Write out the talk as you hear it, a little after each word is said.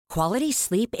Quality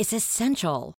sleep is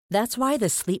essential. That's why the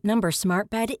Sleep Number Smart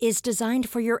Bed is designed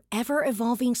for your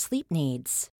ever-evolving sleep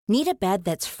needs. Need a bed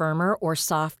that's firmer or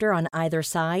softer on either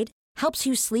side? Helps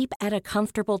you sleep at a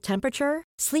comfortable temperature?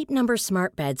 Sleep Number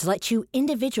Smart Beds let you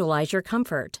individualize your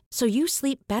comfort, so you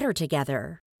sleep better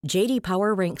together. J.D.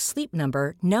 Power ranks Sleep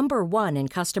Number number 1 in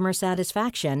customer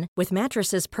satisfaction with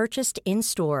mattresses purchased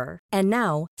in-store. And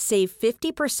now, save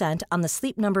 50% on the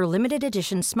Sleep Number Limited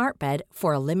Edition Smart Bed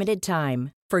for a limited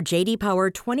time. For J.D. Power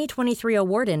 2023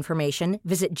 award information,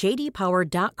 visit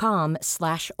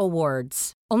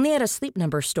jdpower.com/awards. Only at a Sleep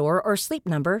Number store or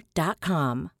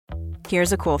sleepnumber.com.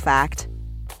 Here's a cool fact.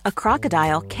 A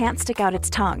crocodile can't stick out its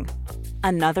tongue.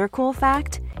 Another cool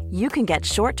fact, you can get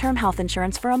short-term health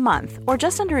insurance for a month or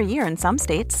just under a year in some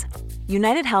states.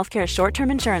 United Healthcare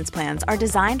short-term insurance plans are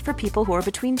designed for people who are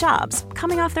between jobs,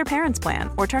 coming off their parents' plan,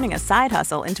 or turning a side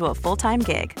hustle into a full-time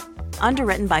gig.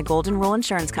 Underwritten by Golden Rule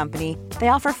Insurance Company, they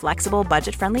offer flexible,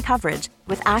 budget-friendly coverage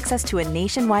with access to a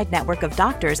nationwide network of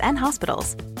doctors and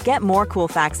hospitals. Get more cool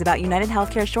facts about United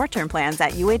Healthcare short-term plans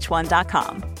at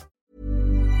uh1.com.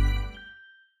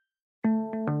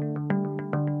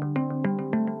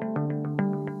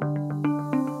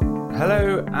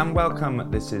 Hello and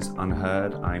welcome. This is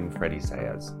Unheard. I'm Freddie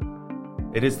Sayers.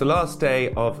 It is the last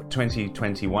day of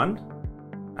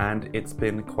 2021 and it's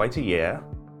been quite a year.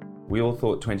 We all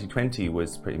thought 2020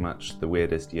 was pretty much the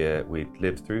weirdest year we'd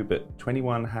lived through, but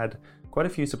 21 had quite a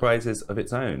few surprises of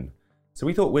its own. So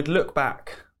we thought we'd look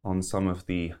back on some of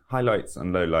the highlights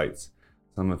and lowlights,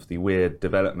 some of the weird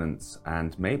developments,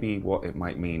 and maybe what it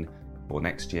might mean for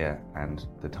next year and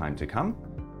the time to come.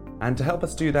 And to help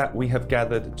us do that, we have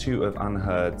gathered two of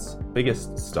Unheard's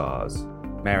biggest stars,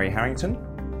 Mary Harrington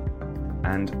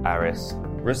and Aris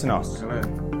Russinos. Hello.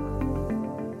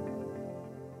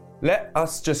 Let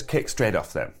us just kick straight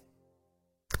off then.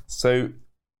 So,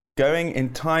 going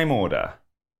in time order,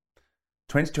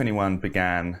 2021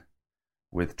 began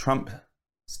with Trump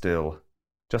still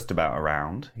just about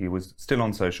around. He was still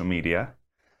on social media.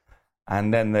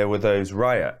 And then there were those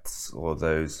riots, or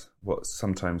those what's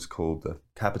sometimes called the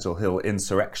Capitol Hill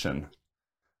insurrection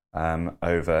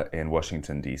over in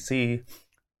Washington, D.C.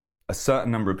 A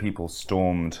certain number of people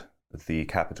stormed the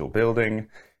Capitol building.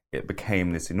 It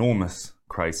became this enormous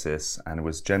crisis and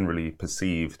was generally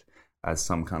perceived as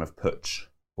some kind of putsch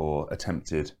or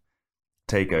attempted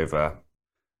takeover.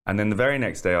 And then the very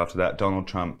next day after that, Donald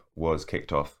Trump was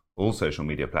kicked off all social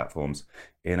media platforms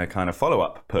in a kind of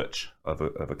follow-up putsch of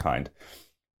a kind.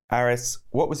 Aris,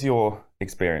 what was your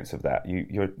experience of that?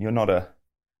 You're not a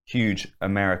huge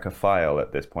America-phile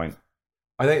at this point.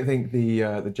 I don't think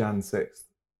the Jan 6th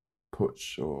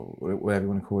putsch, or whatever you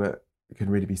want to call it, can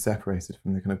really be separated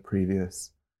from the kind of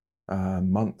previous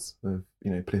months of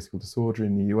political disorder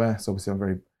in the US. Obviously, I'm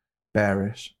very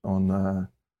bearish on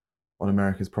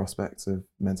America's prospects of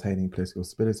maintaining political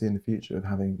stability in the future, of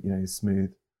having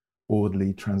smooth,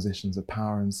 orderly transitions of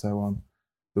power and so on.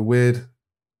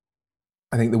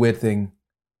 I think the weird thing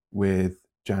with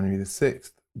January the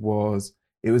 6th was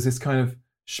it was this kind of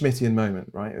Schmittian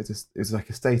moment, right? It was like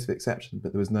a state of exception,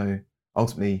 but there was no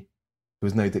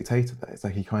dictator there. It's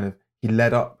like he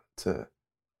led up to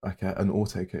like an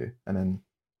auto coup, and then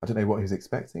I don't know what he was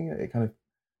expecting. There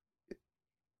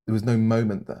was no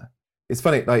moment there. It's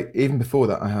funny, like even before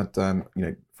that, I had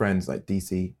friends like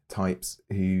DC types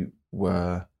who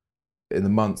were in the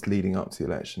months leading up to the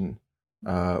election.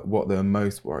 What they were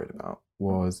most worried about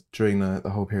was during the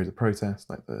whole period of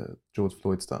protest, like the George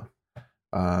Floyd stuff.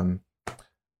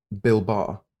 Bill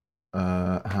Barr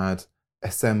had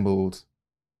assembled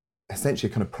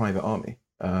essentially a kind of private army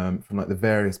from like the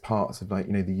various parts of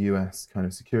the US kind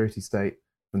of security state,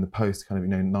 from the post kind of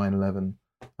 9/11.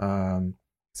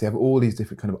 So you have all these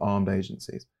different kind of armed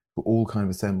agencies who all kind of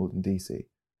assembled in DC.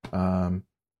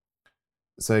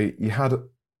 So you had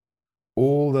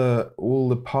all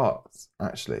the parts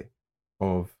actually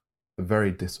of a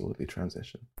very disorderly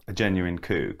transition. A genuine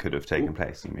coup could have taken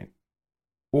place, you mean?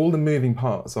 All the moving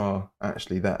parts are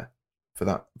actually there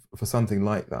for something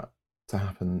like that to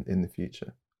happen in the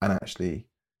future, and actually,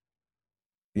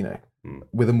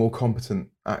 with a more competent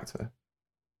actor,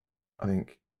 I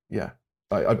think, yeah,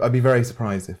 I'd be very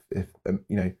surprised if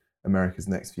America's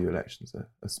next few elections are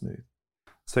smooth.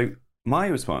 So my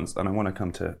response, and I want to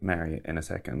come to Mary in a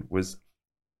second, was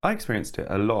I experienced it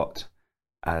a lot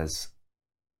as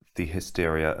the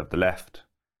hysteria of the left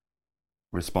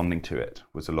responding to it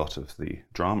was a lot of the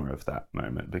drama of that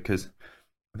moment, because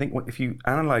I think if you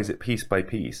analyze it piece by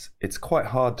piece, it's quite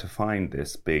hard to find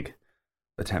this big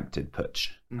attempted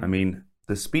putsch. I mean,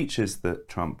 the speeches that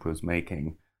Trump was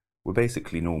making were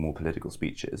basically normal political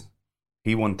speeches.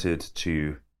 He wanted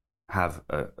to have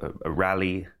a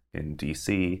rally in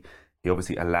DC. He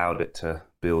obviously allowed it to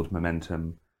build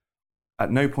momentum.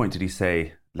 At no point did he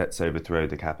say, let's overthrow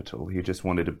the Capitol. He just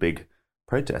wanted a big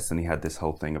protest, and he had this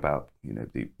whole thing about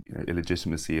the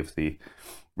illegitimacy of the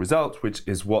result, which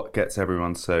is what gets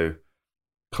everyone so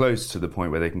close to the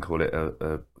point where they can call it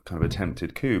a kind of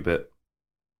attempted coup. But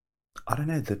I don't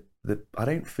know, I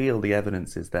don't feel the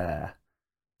evidence is there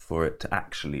for it to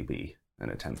actually be an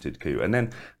attempted coup. And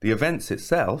then the events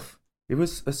itself, it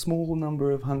was a small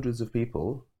number of hundreds of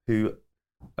people who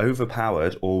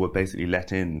overpowered or were basically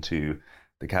let into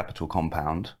the Capitol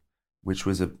compound, which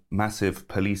was a massive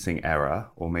policing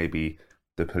error, or maybe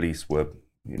the police were,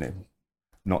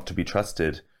 not to be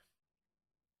trusted.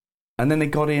 And then they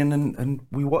got in, and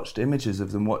we watched images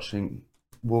of them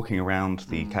walking around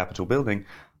the Capitol building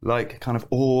like kind of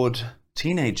awed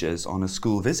teenagers on a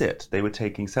school visit. They were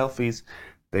taking selfies,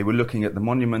 they were looking at the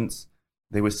monuments,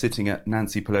 they were sitting at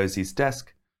Nancy Pelosi's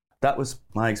desk. That was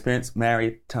my experience.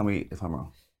 Mary, tell me if I'm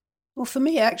wrong. Well, for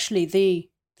me, actually, the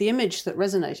image that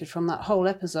resonated from that whole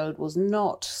episode was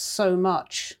not so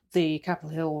much the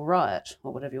Capitol Hill riot,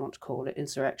 or whatever you want to call it,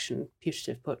 insurrection,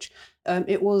 putative putsch.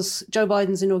 It was Joe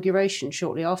Biden's inauguration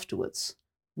shortly afterwards,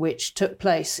 which took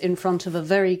place in front of a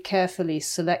very carefully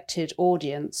selected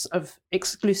audience of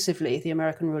exclusively the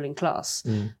American ruling class,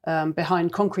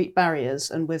 behind concrete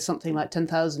barriers and with something like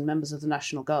 10,000 members of the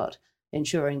National Guard,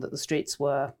 ensuring that the streets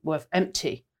were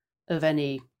empty of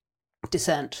any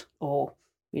dissent or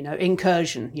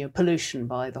incursion, pollution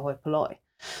by the hoi polloi.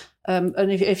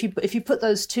 And if you put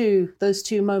those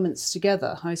two moments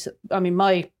together, I mean,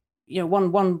 my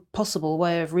one possible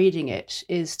way of reading it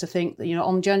is to think that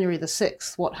on January the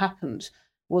 6th, what happened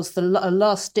was a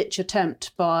last-ditch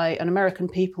attempt by an American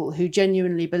people who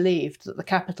genuinely believed that the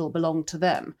Capitol belonged to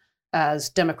them as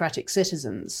democratic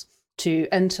citizens to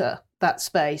enter that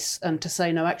space and to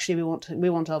say, no, actually, we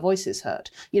want our voices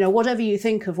heard. Whatever you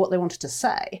think of what they wanted to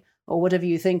say, or whatever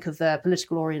you think of their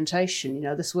political orientation,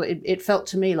 it felt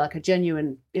to me like a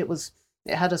genuine. It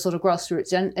had a sort of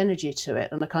grassroots energy to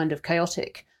it, and a kind of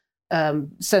chaotic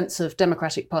sense of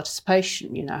democratic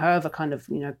participation. However kind of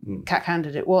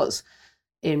cack-handed it was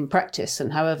in practice,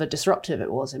 and however disruptive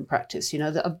it was in practice.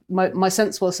 My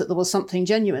sense was that there was something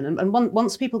genuine, and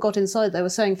once people got inside, they were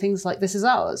saying things like, "This is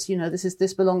ours.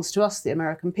 This belongs to us, the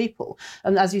American people."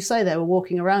 And as you say, they were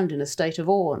walking around in a state of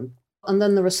awe. And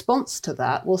then the response to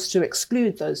that was to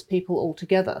exclude those people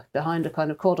altogether behind a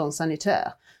kind of cordon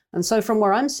sanitaire. And so from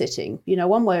where I'm sitting,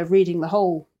 one way of reading the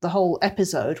whole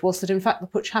episode was that in fact the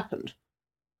putsch happened.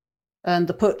 And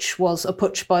the putsch was a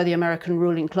putsch by the American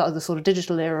ruling class, the sort of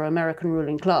digital era American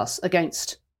ruling class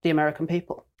against the American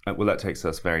people. Well, that takes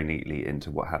us very neatly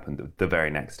into what happened the very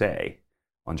next day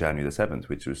on January the 7th,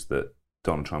 which was that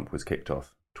Donald Trump was kicked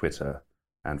off Twitter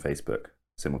and Facebook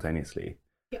simultaneously.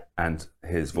 Yeah. And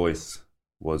his voice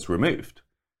was removed.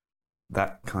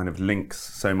 That kind of links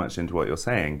so much into what you're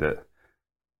saying, that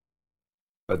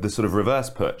the sort of reverse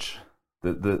putsch,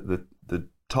 the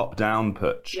top-down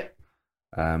putsch. Yeah.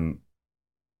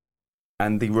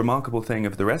 And the remarkable thing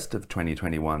of the rest of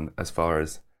 2021, as far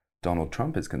as Donald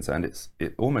Trump is concerned,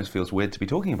 it almost feels weird to be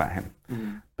talking about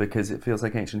him, because it feels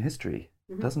like ancient history,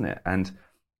 doesn't it? And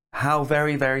how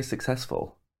very, very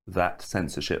successful that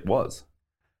censorship was.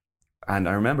 And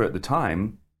I remember at the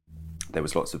time, there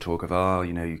was lots of talk of,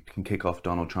 you can kick off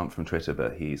Donald Trump from Twitter,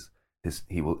 but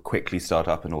he will quickly start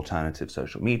up an alternative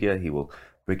social media. He will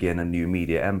begin a new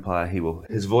media empire.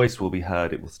 His voice will be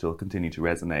heard. It will still continue to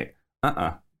resonate.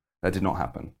 That did not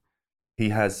happen. He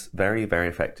has very, very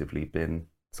effectively been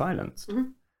silenced.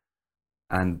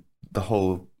 And the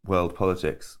whole world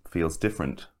politics feels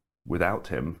different without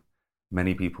him.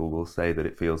 Many people will say that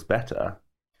it feels better,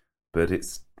 but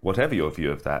it's, whatever your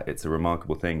view of that, it's a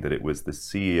remarkable thing that it was the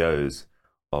CEOs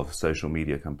of social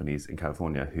media companies in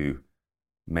California who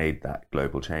made that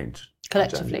global change.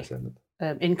 Collectively,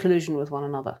 in collusion with one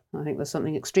another. I think there's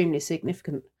something extremely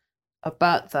significant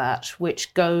about that,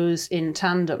 which goes in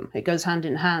tandem. It goes hand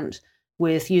in hand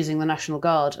with using the National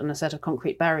Guard and a set of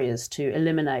concrete barriers to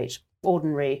eliminate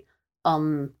ordinary,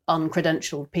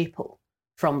 uncredentialed people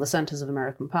from the centres of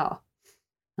American power.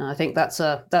 And I think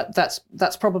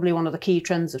that's probably one of the key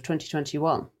trends of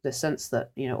 2021, this sense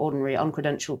that ordinary,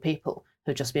 uncredentialed people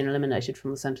have just been eliminated from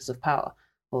the centres of power.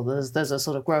 Or there's a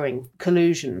sort of growing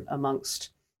collusion amongst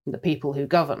the people who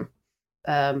govern,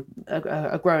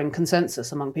 a growing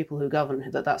consensus among people who govern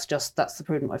that's the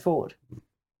prudent way forward.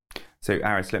 So,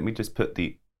 Aris, let me just put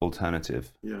the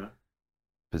alternative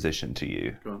position to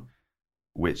you,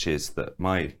 which is that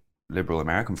my liberal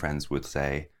American friends would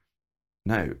say,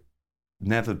 no,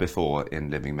 never before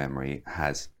in living memory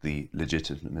has the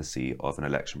legitimacy of an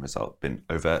election result been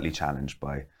overtly challenged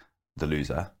by the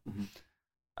loser.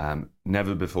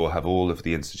 Never before have all of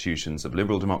the institutions of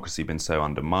liberal democracy been so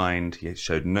undermined. He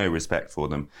showed no respect for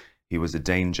them. He was a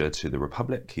danger to the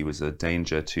republic. He was a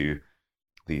danger to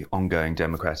the ongoing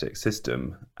democratic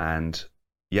system. And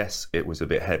yes, it was a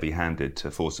bit heavy-handed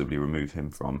to forcibly remove him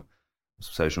from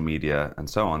social media and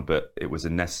so on, but it was a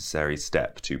necessary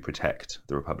step to protect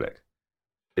the republic.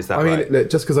 Is that right? Look,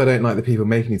 just because I don't like the people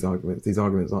making these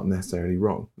arguments aren't necessarily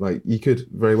wrong. Like, you could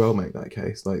very well make that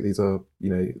case. Like, these are,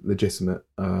 legitimate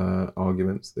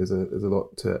arguments. There's a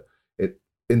lot to it.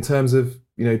 In terms of,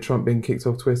 Trump being kicked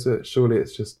off Twitter, surely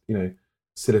it's just,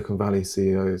 Silicon Valley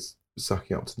CEOs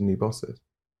sucking up to the new bosses.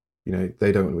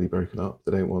 They don't want to be broken up.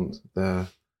 They don't want their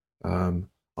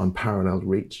unparalleled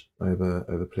reach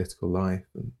over political life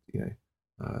and,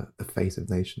 the fate of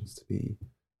nations to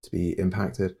be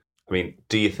impacted. I mean,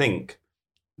 do you think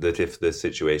that if the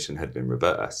situation had been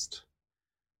reversed,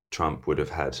 Trump would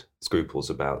have had scruples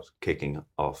about kicking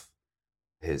off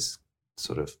his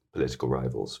sort of political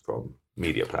rivals from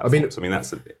media platforms? I mean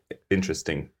that's an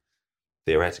interesting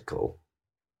theoretical.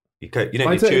 You don't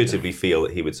intuitively feel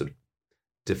that he would sort of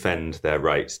defend their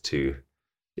right to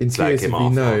slag him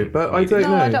off. No, but I don't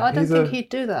know. I don't think he'd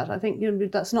do that. I think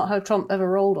that's not how Trump ever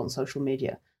rolled on social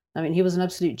media. I mean, he was an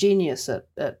absolute genius at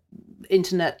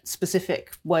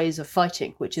internet-specific ways of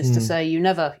fighting, which is to say you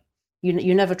never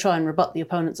try and rebut the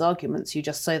opponent's arguments. You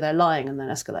just say they're lying and then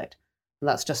escalate. And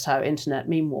that's just how internet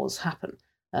meme wars happen.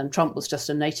 And Trump was just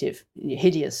a native,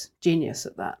 hideous genius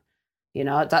at that.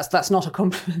 That's not a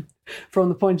compliment from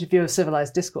the point of view of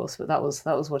civilized discourse, but that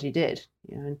was what he did.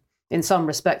 In some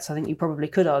respects, I think you probably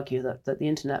could argue that the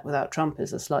internet without Trump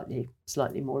is a slightly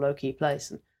more low-key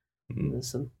place, and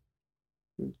there's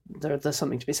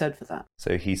something to be said for that.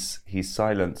 So he's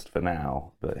silenced for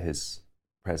now, but his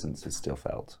presence is still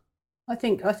felt. I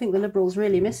think the Liberals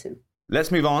really miss him. Let's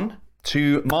move on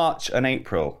to March and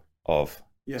April of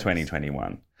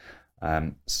 2021.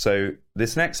 So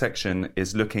this next section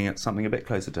is looking at something a bit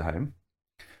closer to home.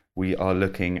 We are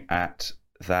looking at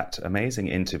that amazing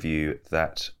interview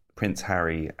that Prince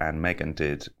Harry and Meghan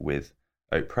did with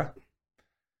Oprah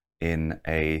in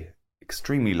a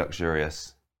extremely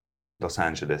luxurious Los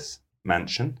Angeles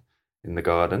mansion in the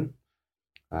garden.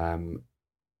 And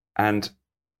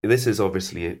this is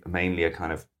obviously mainly a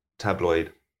kind of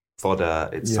tabloid fodder.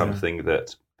 It's something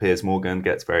that Piers Morgan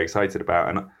gets very excited about.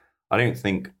 And I don't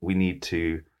think we need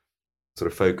to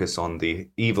sort of focus on the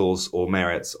evils or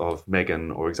merits of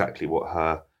Meghan or exactly what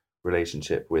her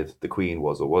relationship with the Queen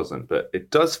was or wasn't. But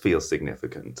it does feel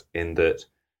significant in that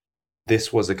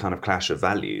this was a kind of clash of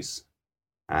values.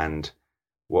 And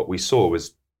what we saw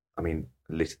was, I mean,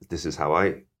 this is how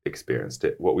I experienced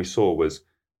it. What we saw was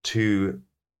two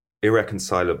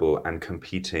irreconcilable and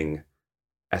competing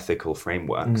ethical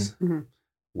frameworks,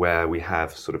 where we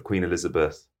have sort of Queen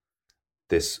Elizabeth,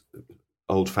 this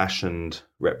old-fashioned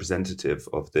representative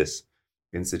of this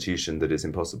institution that is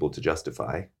impossible to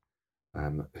justify,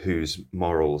 whose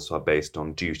morals are based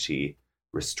on duty,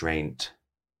 restraint,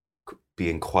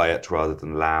 being quiet rather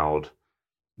than loud,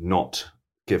 not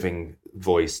giving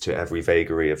voice to every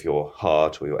vagary of your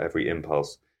heart or your every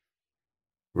impulse,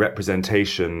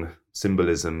 representation,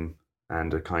 symbolism,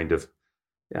 and a kind of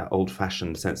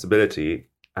old-fashioned sensibility.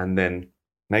 And then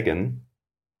Meghan,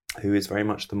 who is very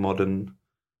much the modern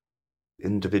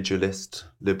individualist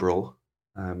liberal,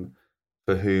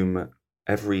 for whom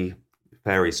every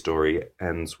fairy story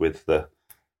ends with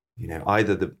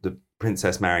either the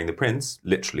princess marrying the prince,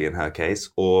 literally in her case,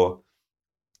 or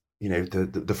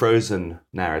the Frozen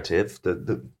narrative,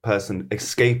 the person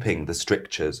escaping the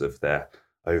strictures of their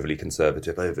overly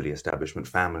conservative, overly establishment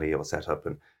family or setup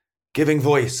and giving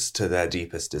voice to their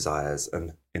deepest desires.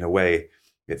 And in a way,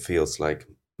 it feels like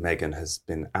Meghan has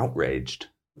been outraged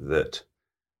that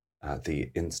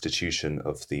the institution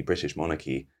of the British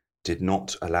monarchy did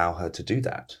not allow her to do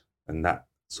that. And that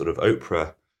sort of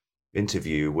Oprah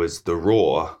interview was the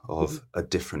roar of a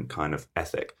different kind of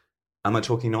ethic. Am I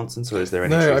talking nonsense, or is there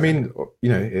any truth? No, I mean,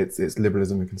 it's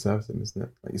liberalism and conservatism, isn't it?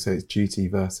 Like you say, it's duty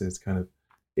versus kind of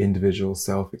individual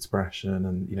self-expression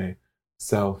and,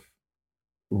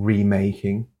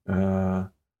 self-remaking.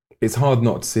 It's hard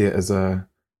not to see it as a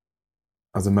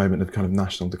moment of kind of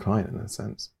national decline in a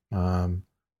sense.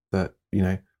 That,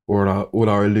 all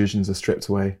our illusions are stripped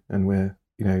away, and we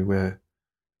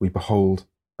behold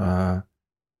how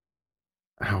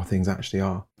things actually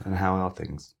are. And how are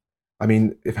things? I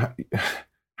mean, if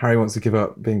Harry wants to give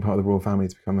up being part of the royal family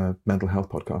to become a mental health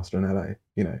podcaster in LA,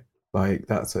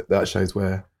 that shows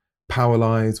where power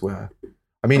lies.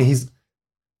 He's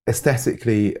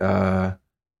aesthetically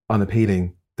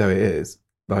unappealing though it is,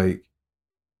 like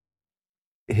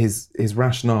his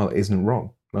rationale isn't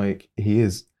wrong. Like he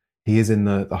is in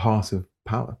the heart of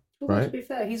power, Well, right? to be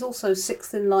fair, he's also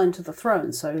sixth in line to the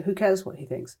throne, so who cares what he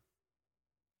thinks?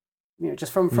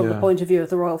 Just from the point of view of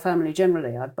the royal family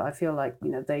generally, I feel like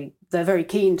they're very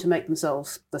keen to make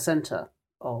themselves the centre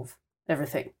of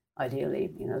everything,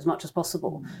 ideally, as much as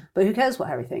possible. But who cares what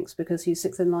Harry thinks, because he's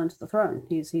sixth in line to the throne.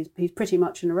 He's pretty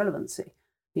much an irrelevancy,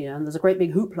 and there's a great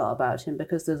big hoopla about him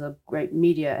because there's a great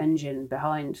media engine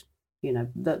behind,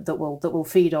 that will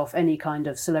feed off any kind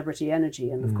of celebrity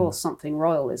energy, and of course something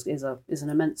royal is an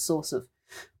immense source of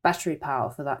battery power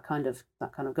for that kind of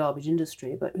garbage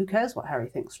industry. But who cares what Harry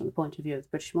thinks from the point of view of the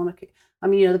British monarchy? I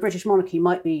mean, the British monarchy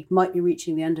might be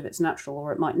reaching the end of its natural,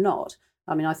 or it might not.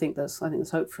 I mean, I think there's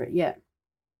hope for it yet.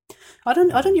 I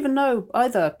don't even know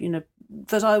either,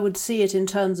 that I would see it in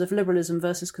terms of liberalism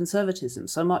versus conservatism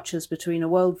so much as between a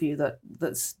worldview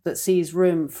that sees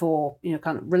room for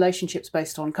kind of relationships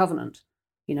based on covenant,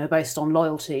 based on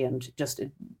loyalty and just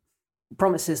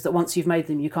promises that once you've made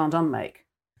them you can't unmake,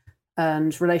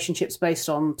 and relationships based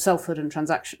on selfhood and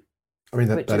transaction. I mean,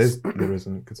 that is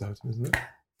liberalism and conservatism, isn't it?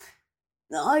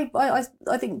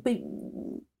 I think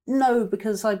no,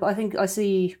 because I think I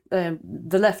see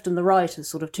the left and the right as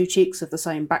sort of two cheeks of the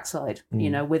same backside,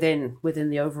 within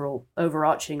the overall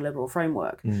overarching liberal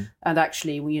framework. And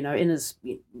actually, in as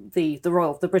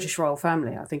the British royal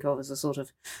family, I think of as a sort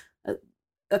of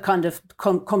a kind of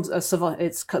it's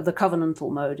the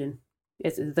covenantal mode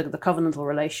it's the covenantal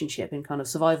relationship in kind of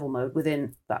survival mode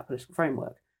within that political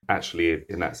framework. Actually,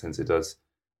 in that sense, it does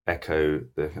echo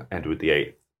the Edward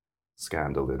VIII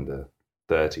scandal in the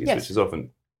 30s, yes, which is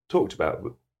often talked about.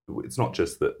 It's not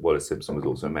just that Wallis Simpson was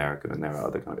also American and there are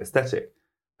other kind of aesthetic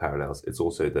parallels. It's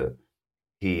also that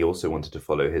he also wanted to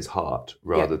follow his heart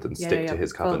rather than stick to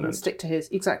his covenant. Stick to his,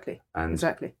 exactly.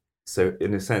 So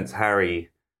in a sense,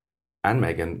 Harry and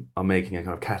Meghan are making a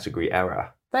kind of category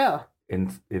error. They are. I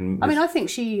mean, I think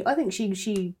she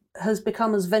has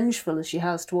become as vengeful as she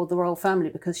has toward the royal family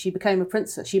because she became a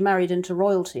princess. She married into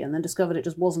royalty and then discovered it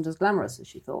just wasn't as glamorous as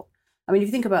she thought. I mean, if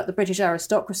you think about the British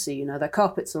aristocracy, their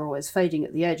carpets are always fading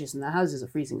at the edges and their houses are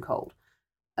freezing cold,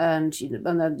 and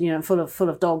they're full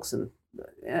of dogs, and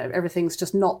everything's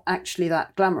just not actually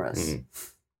that glamorous.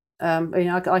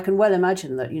 I can well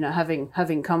imagine that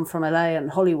having come from LA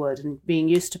and Hollywood and being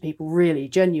used to people really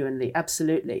genuinely,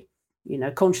 absolutely,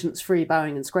 conscience-free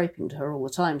bowing and scraping to her all the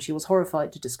time, she was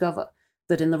horrified to discover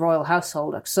that in the royal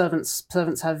household,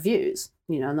 servants have views,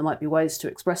 and there might be ways to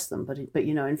express them, but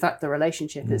in fact the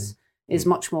relationship is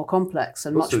much more complex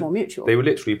and also, much more mutual. They were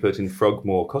literally put in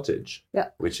Frogmore Cottage,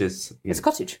 which is it's a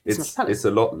cottage. It's not a palace. It's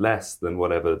a lot less than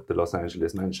whatever the Los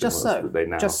Angeles mansion was that they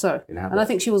now inhabit. And I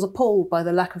think she was appalled by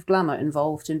the lack of glamour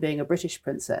involved in being a British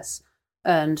princess,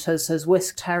 and has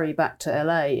whisked Harry back to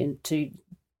LA into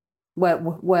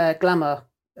where glamour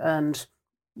and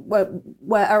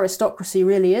where aristocracy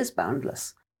really is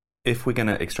boundless. If we're going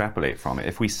to extrapolate from it,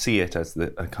 if we see it as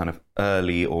a kind of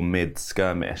early or mid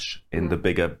skirmish in the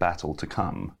bigger battle to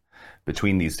come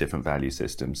between these different value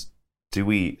systems, do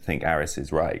we think Aris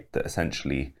is right that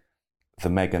essentially the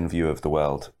Meghan view of the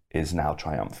world is now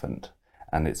triumphant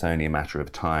and it's only a matter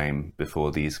of time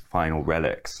before these final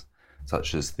relics,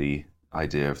 such as the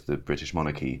idea of the British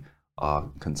monarchy, are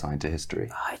consigned to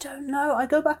history? I don't know. I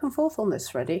go back and forth on this,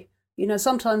 Freddie.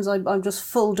 Sometimes I'm just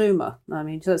full doomer. I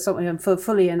mean, so something I'm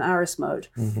fully in Aris mode,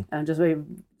 and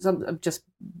just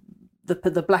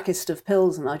the blackest of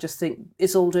pills, and I just think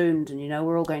it's all doomed, and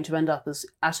we're all going to end up as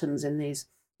atoms in these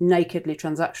nakedly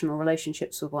transactional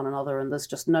relationships with one another, and there's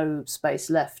just no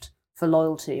space left for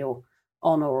loyalty or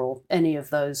honour or any of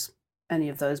those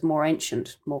more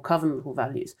ancient, more covenantal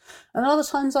values. And other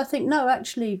times I think no,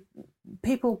 actually,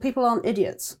 people aren't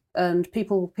idiots, and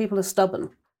people are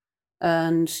stubborn.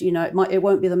 And it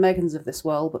won't be the Meghans of this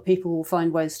world, but people will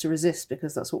find ways to resist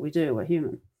because that's what we do. We're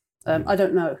human. I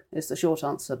don't know is the short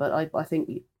answer, but I think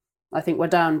we're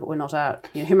down, but we're not out.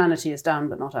 Humanity is down,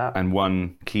 but not out. And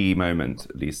one key moment,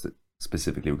 at least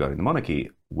specifically regarding the monarchy,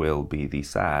 will be the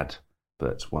sad,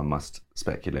 but one must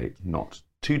speculate, not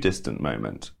too distant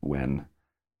moment when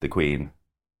the Queen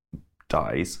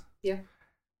dies. Yeah.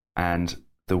 And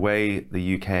the way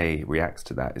the UK reacts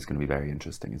to that is going to be very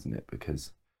interesting, isn't it?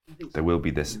 Because there will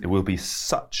be it will be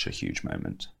such a huge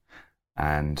moment,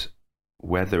 and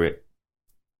whether it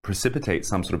precipitates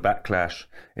some sort of backlash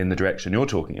in the direction you're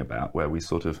talking about, where we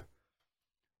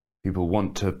people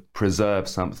want to preserve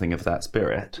something of that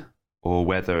spirit, or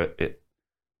whether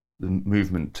the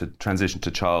movement to transition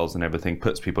to Charles and everything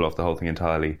puts people off the whole thing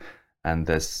entirely, and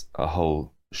there's a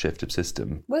whole shift of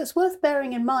system. Well, it's worth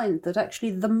bearing in mind that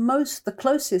actually the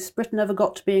closest Britain ever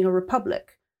got to being a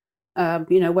republic, where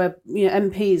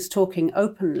MPs talking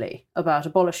openly about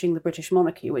abolishing the British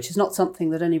monarchy, which is not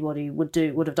something that anybody would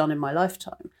have done in my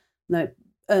lifetime. No,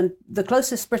 and the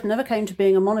closest Britain ever came to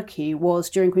being a monarchy was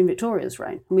during Queen Victoria's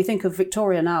reign. And we think of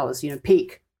Victoria now as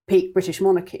peak British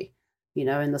monarchy,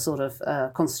 in the sort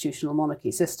of constitutional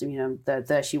monarchy system.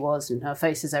 There she was, and her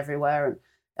face is everywhere,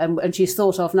 and she's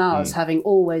thought of now as having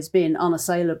always been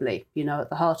unassailably, at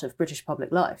the heart of British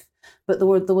public life. But there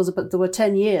were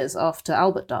 10 years after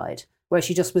Albert died where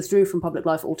she just withdrew from public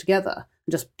life altogether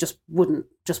and just wouldn't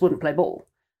play ball.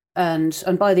 And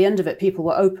by the end of it, people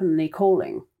were openly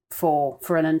calling for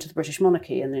an end to the British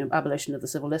monarchy and the abolition of the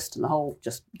civil list and the whole,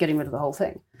 just getting rid of the whole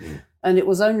thing. And it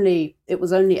was only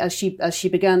as she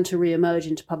began to re-emerge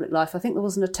into public life, I think there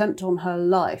was an attempt on her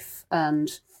life,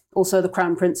 and also the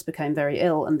Crown Prince became very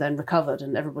ill and then recovered,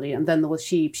 and then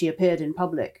she appeared in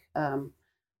public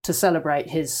to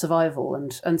celebrate his survival,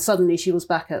 and suddenly she was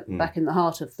back in the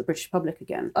heart of the British public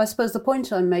again. I suppose the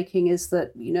point I'm making is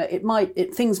that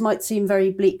things might seem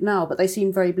very bleak now, but they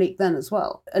seemed very bleak then as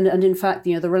well. And in fact,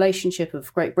 the relationship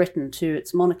of Great Britain to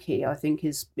its monarchy, I think,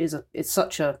 is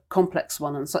such a complex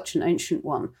one and such an ancient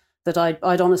one that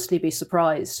I'd honestly be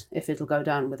surprised if it'll go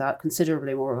down without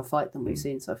considerably more of a fight than we've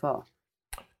seen so far.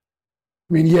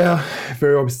 I mean, yeah,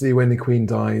 very obviously when the Queen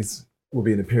dies, we'll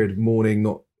be in a period of mourning,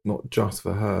 not just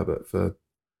for her, but for,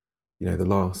 the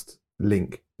last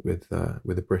link with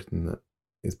a Britain that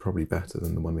is probably better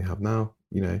than the one we have now.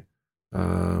 Is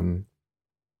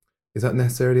that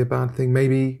necessarily a bad thing?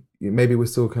 Maybe we're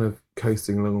still kind of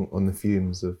coasting along on the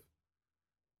fumes of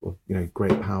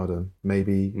great powerdom.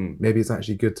 Maybe it's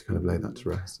actually good to kind of lay that to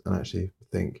rest and actually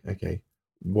think, okay,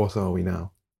 what are we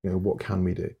now? What can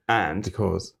we do? And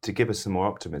because to give us some more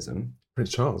optimism,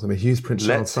 Prince Charles. I'm a huge Prince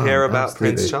Charles fan. Let's hear about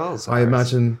Absolutely. Prince Charles. I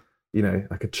imagine,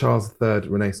 like a Charles III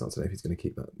Renaissance. I don't know if he's going to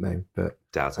keep that name, but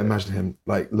Doubt I imagine him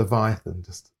like Leviathan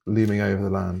just looming over the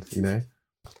land, the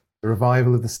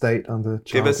revival of the state under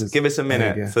Charles. Give us a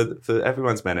minute for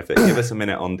everyone's benefit. Give us a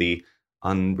minute on the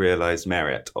unrealized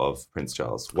merit of Prince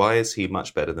Charles. Why is he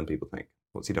much better than people think?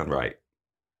 What's he done right?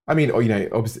 I mean,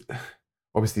 obviously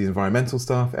the environmental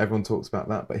stuff, everyone talks about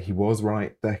that, but he was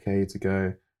right decades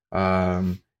ago.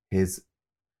 His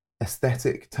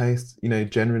aesthetic taste,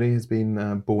 generally has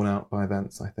been borne out by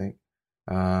events, I think.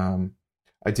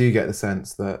 I do get the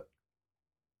sense that,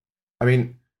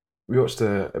 we watched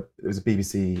it was a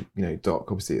BBC, doc,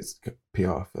 obviously it's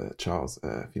PR for Charles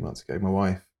a few months ago. My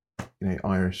wife,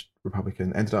 Irish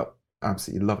Republican, ended up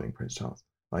absolutely loving Prince Charles.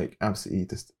 Like, absolutely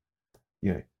just,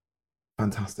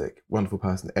 fantastic, wonderful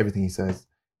person. Everything he says,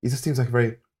 he just seems like a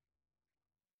very...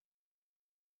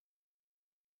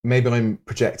 Maybe I'm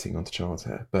projecting onto Charles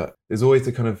here, but there's always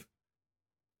the kind of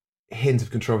hint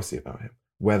of controversy about him,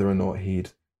 whether or not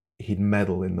he'd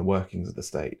meddle in the workings of the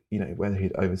state, whether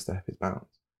he'd overstep his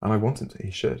bounds. And I want him to. He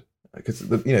should, because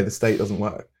the state doesn't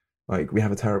work. Like, we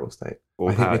have a terrible state.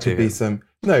 I think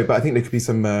there could be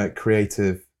some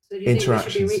creative So do you think we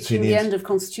interactions. should be reaching the end of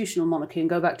constitutional monarchy and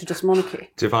go back to just monarchy?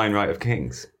 Divine right of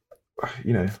kings.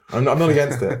 I'm not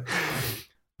against it.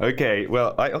 Okay,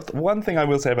 well, one thing I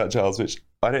will say about Charles, which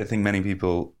I don't think many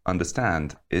people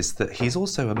understand, is that he's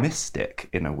also a mystic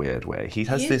in a weird way. He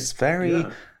has this very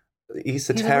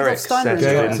esoteric set of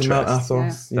interests. Mount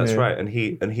Athos. That's right, and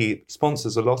he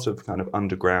sponsors a lot of kind of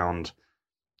underground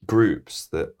groups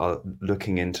that are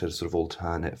looking into sort of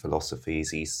alternate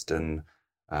philosophies, Eastern,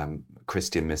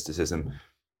 Christian mysticism.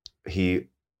 He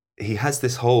has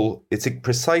this whole. It's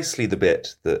precisely the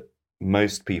bit that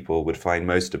most people would find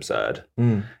most absurd.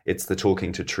 It's the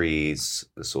talking to trees,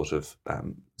 the sort of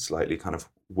slightly kind of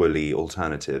woolly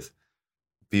alternative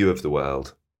view of the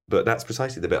world. But that's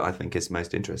precisely the bit I think is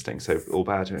most interesting. So all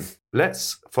power to him.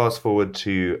 Let's fast forward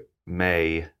to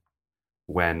May,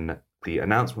 when the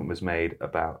announcement was made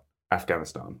about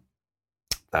Afghanistan,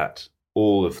 that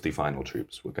all of the final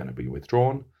troops were going to be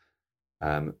withdrawn.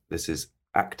 This is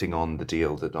acting on the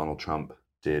deal that Donald Trump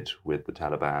did with the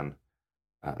Taliban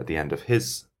at the end of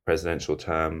his presidential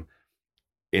term.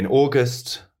 In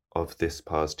August of this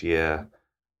past year,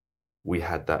 we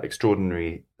had that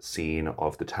extraordinary scene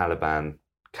of the Taliban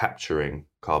capturing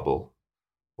Kabul,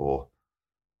 or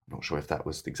I'm not sure if that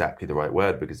was exactly the right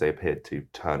word, because they appeared to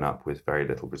turn up with very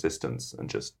little resistance and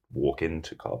just walk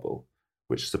into Kabul,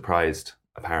 which surprised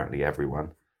apparently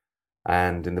everyone.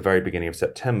 And in the very beginning of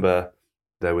September,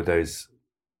 there were those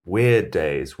weird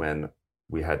days when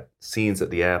we had scenes at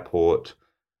the airport.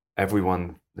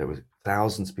 There were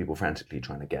thousands of people frantically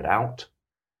trying to get out.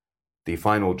 The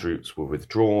final troops were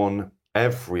withdrawn.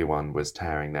 Everyone was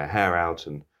tearing their hair out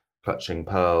and clutching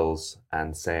pearls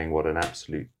and saying what an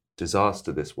absolute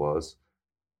disaster this was,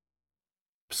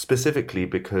 specifically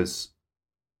because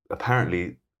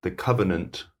apparently the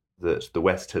covenant that the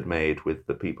West had made with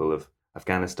the people of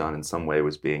Afghanistan in some way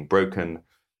was being broken.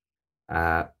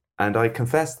 And I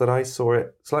confess that I saw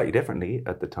it slightly differently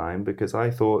at the time, because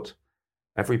I thought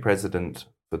every president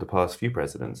for the past few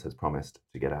presidents has promised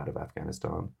to get out of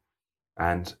Afghanistan.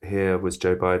 And here was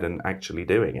Joe Biden actually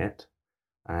doing it.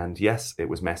 And yes, it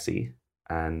was messy.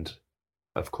 And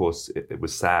of course, it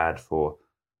was sad for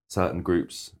certain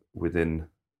groups within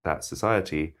that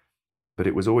society, but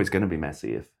it was always going to be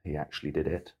messy if he actually did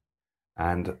it.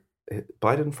 And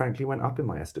Biden, frankly, went up in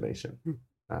my estimation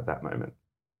at that moment.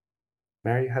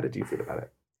 Mary, how did you feel about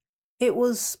it? It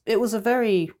was a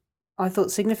very, I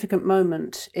thought, significant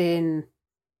moment in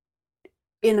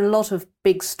a lot of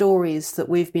big stories that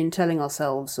we've been telling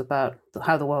ourselves about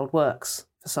how the world works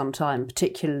for some time,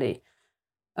 particularly.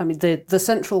 I mean, the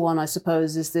central one, I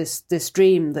suppose, is this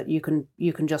dream that you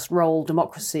can just roll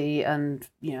democracy and,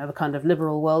 you know, a kind of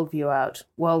liberal worldview out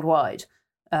worldwide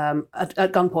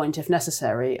at gunpoint if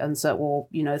necessary, and so, or,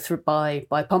 you know, through by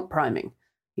pump priming,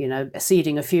 you know,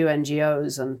 seeding a few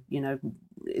NGOs and, you know,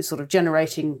 sort of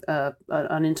generating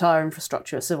an entire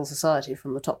infrastructure, a civil society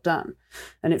from the top down.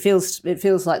 And it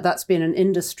feels like that's been an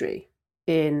industry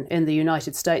in the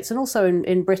United States and also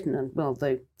in Britain and, well,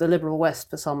 the liberal West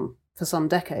for some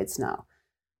decades now.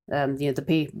 You know,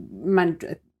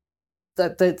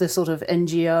 the sort of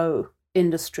NGO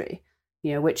industry,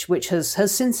 you know, which has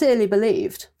sincerely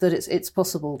believed that it's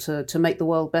possible to make the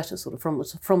world better, sort of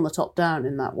from the top down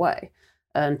in that way,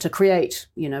 and to create,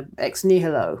 you know, ex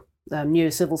nihilo new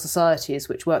civil societies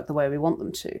which work the way we want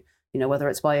them to. You know, whether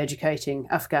it's by educating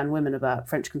Afghan women about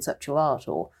French conceptual art,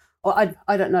 or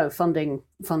I don't know, funding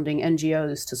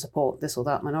NGOs to support this or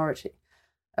that minority.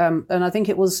 And I think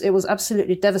it was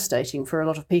absolutely devastating for a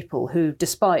lot of people who,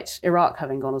 despite Iraq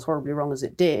having gone as horribly wrong as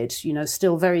it did, you know,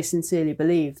 still very sincerely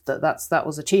believed that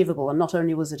was achievable. And not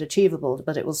only was it achievable,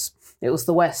 but it was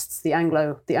the West's, the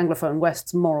Anglophone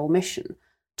West's moral mission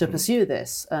to pursue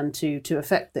this and to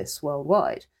affect this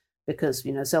worldwide, because,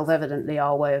 you know, self-evidently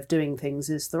our way of doing things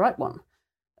is the right one,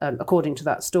 according to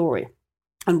that story.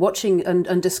 And watching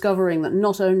and discovering that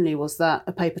not only was that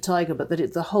a paper tiger, but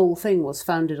that the whole thing was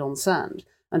founded on sand.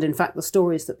 And in fact, the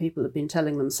stories that people have been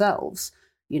telling themselves,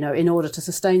 you know, in order to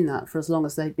sustain that for as long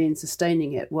as they'd been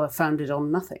sustaining it, were founded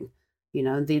on nothing. You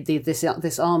know,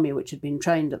 this army, which had been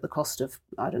trained at the cost of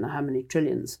I don't know how many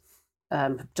trillions,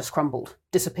 just crumbled,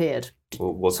 disappeared,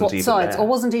 or wasn't swapped even sides, there. or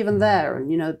wasn't even there.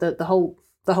 And, you know, the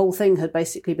whole thing had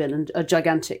basically been a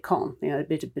gigantic con. You know,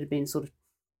 it had been sort of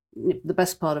the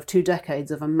best part of 2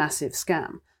 decades of a massive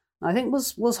scam. I think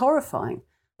was horrifying.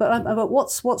 But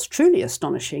what's truly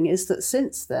astonishing is that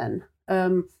since then,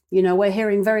 you know, we're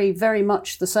hearing very, very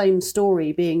much the same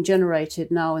story being generated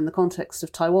now in the context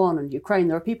of Taiwan and Ukraine.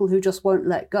 There are people who just won't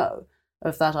let go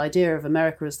of that idea of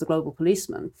America as the global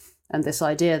policeman, and this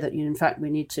idea that, you know, in fact, we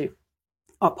need to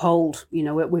uphold, you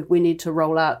know, we need to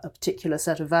roll out a particular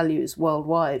set of values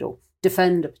worldwide, or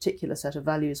defend a particular set of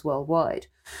values worldwide.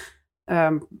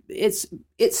 It's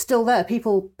still there.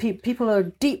 People are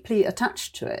deeply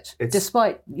attached to it,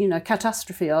 despite, you know,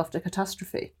 catastrophe after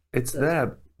catastrophe. It's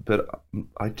there, but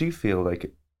I do feel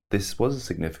like this was a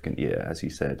significant year, as you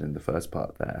said in the first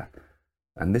part there.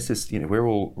 And this is, you know, we're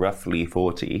all roughly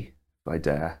 40, if I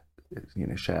dare, you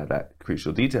know, share that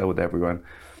crucial detail with everyone.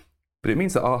 But it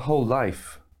means that our whole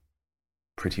life,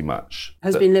 pretty much,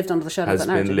 has been lived under the shadow of that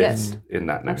narrative. Has been lived in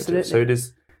that narrative. Absolutely.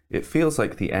 So it feels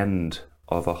like the end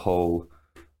of a whole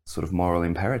sort of moral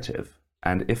imperative.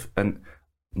 And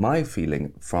my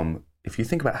feeling if you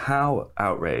think about how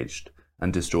outraged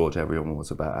and distraught everyone was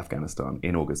about Afghanistan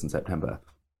in August and September,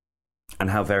 and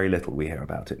how very little we hear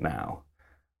about it now,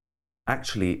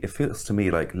 actually it feels to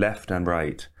me like left and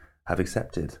right have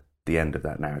accepted the end of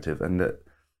that narrative, and that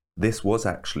this was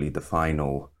actually the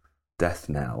final death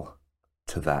knell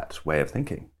to that way of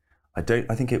thinking. I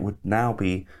think it would now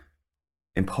be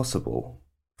impossible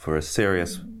for a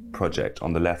serious project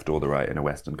on the left or the right in a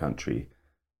Western country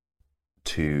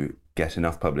to get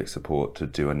enough public support to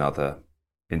do another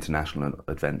international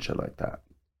adventure like that.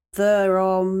 There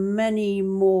are many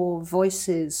more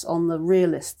voices on the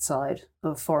realist side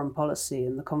of foreign policy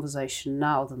in the conversation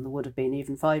now than there would have been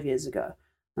even 5 years ago.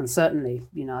 And certainly,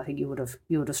 you know, I think you would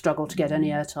have struggled to get any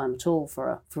airtime at all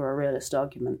for a realist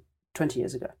argument 20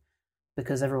 years ago,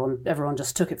 because everyone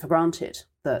just took it for granted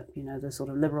that, you know, the sort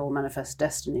of liberal manifest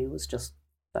destiny was just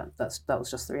that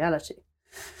was just the reality.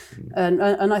 And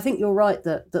I think you're right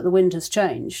that the wind has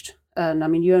changed. And I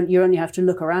mean, you only have to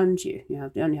look around you. You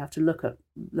only have to look at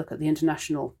the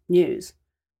international news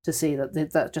to see that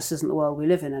that just isn't the world we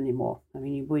live in anymore. I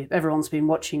mean, everyone's been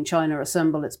watching China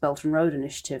assemble its Belt and Road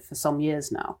Initiative for some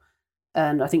years now,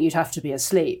 and I think you'd have to be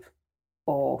asleep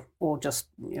or just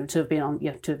to have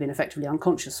been effectively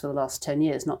unconscious for the last 10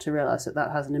 years not to realise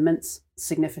that has an immense,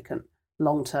 significant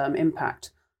long-term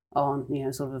impact on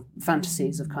sort of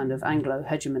fantasies of kind of Anglo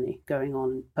hegemony going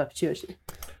on in perpetuity.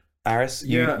 Aris,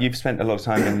 you've spent a lot of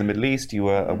time in the Middle East. You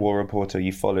were a war reporter.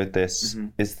 You followed this. Mm-hmm.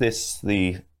 Is this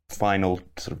the final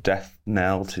sort of death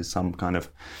knell to some kind of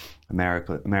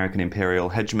American imperial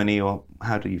hegemony, or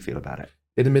how do you feel about it?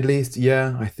 In the Middle East,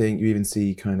 yeah, I think you even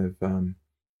see kind of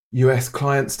US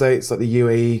client states like the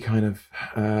UAE kind of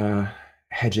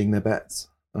hedging their bets.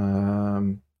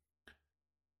 In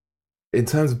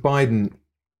terms of Biden,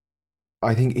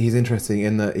 I think he's interesting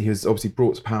in that he was obviously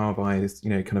brought to power by this,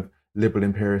 kind of liberal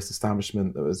imperialist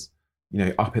establishment that was,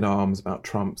 up in arms about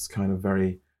Trump's kind of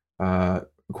very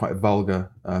quite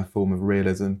vulgar form of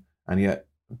realism, and yet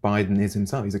Biden is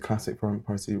himself. He's a classic foreign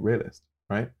policy realist,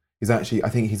 right? He's actually, I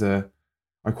think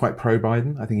I'm quite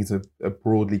pro-Biden. I think he's a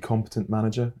broadly competent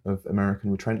manager of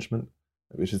American retrenchment,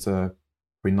 which is a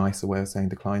pretty nicer way of saying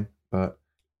decline, but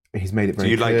he's made it very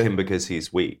clear. Do you like him because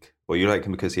he's weak, or you like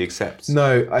him because he accepts?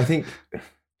 No, I think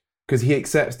because he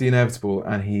accepts the inevitable,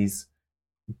 and he's,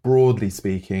 broadly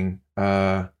speaking,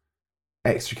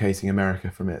 extricating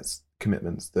America from its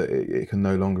commitments that it can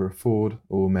no longer afford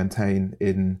or maintain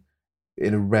in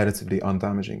a relatively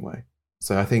undamaging way.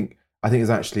 So I think it's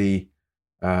actually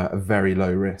a very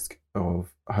low risk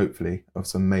of, hopefully, of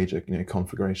some major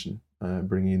conflagration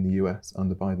bringing in the US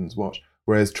under Biden's watch.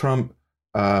 Whereas Trump,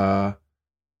 I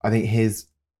think his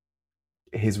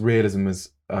realism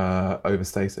was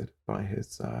overstated by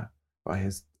his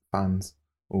fans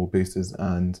or boosters,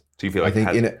 and do you feel like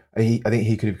I think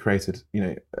he could have created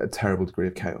a terrible degree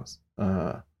of chaos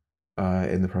in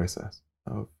the process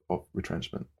of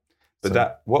retrenchment.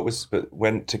 But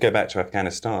when to go back to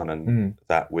Afghanistan and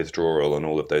that withdrawal and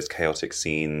all of those chaotic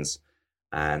scenes,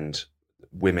 and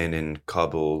women in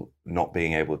Kabul not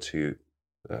being able to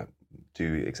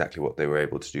do exactly what they were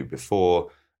able to do before,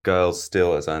 girls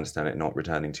still, as I understand it, not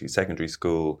returning to secondary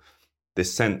school,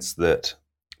 this sense that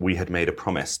we had made a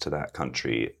promise to that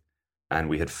country and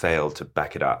we had failed to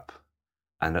back it up.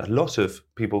 And a lot of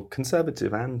people,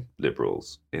 conservative and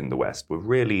liberals in the West, were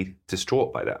really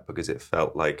distraught by that because it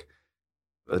felt like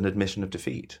an admission of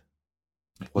defeat.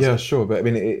 Yeah, sure. But I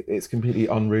mean, it's completely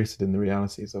unrooted in the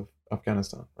realities of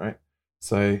Afghanistan, right?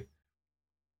 So,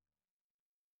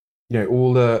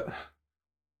 all the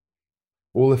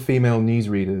female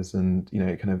newsreaders and,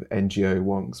 kind of NGO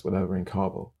wonks, whatever, in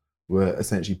Kabul were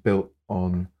essentially built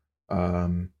on a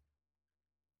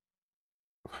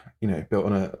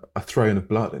throne of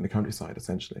blood in the countryside,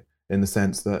 essentially, in the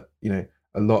sense that a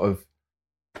lot of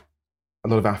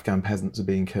Afghan peasants are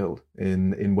being killed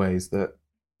in ways that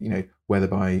whether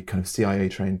by kind of CIA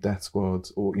trained death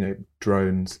squads or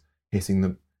drones hitting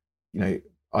the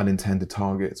unintended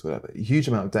targets, whatever, a huge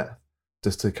amount of death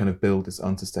just to kind of build this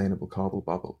unsustainable Kabul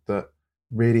bubble that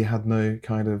really had no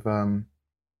kind of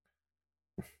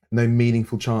no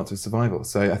meaningful chance of survival.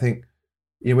 So I think,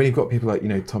 when you've got people like,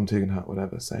 Tom Tugendhat,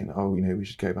 whatever, saying, we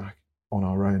should go back on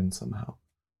our own somehow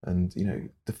and,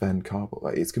 defend Kabul,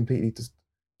 like, it's completely just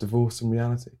divorced from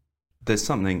reality. There's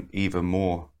something even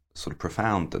more sort of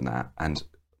profound than that, and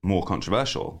more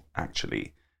controversial,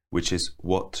 actually, which is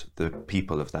what the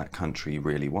people of that country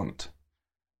really want.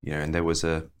 And there was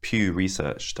a Pew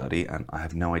Research study, and I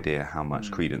have no idea how much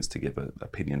credence to give an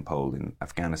opinion poll in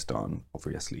Afghanistan,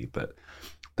 obviously, but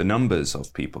the numbers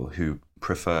of people who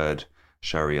preferred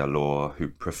Sharia law, who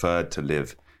preferred to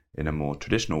live in a more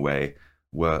traditional way,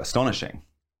 were astonishing.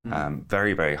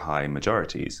 Very, very high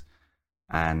majorities.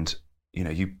 And,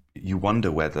 you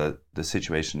wonder whether the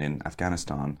situation in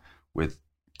Afghanistan, with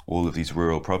all of these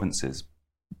rural provinces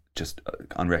just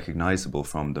unrecognizable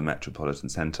from the metropolitan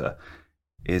center,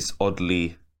 is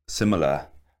oddly similar,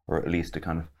 or at least a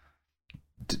kind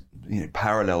of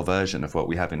parallel version of what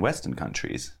we have in Western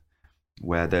countries,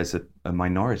 where there's a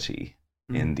minority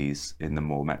in the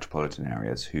more metropolitan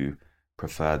areas who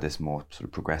prefer this more sort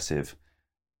of progressive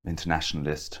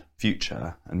internationalist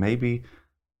future, and maybe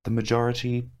the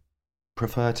majority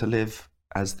prefer to live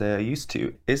as they're used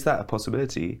to. Is that a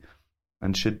possibility?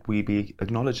 And should we be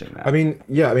acknowledging that? I mean,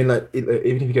 yeah, like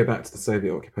even if you go back to the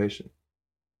Soviet occupation,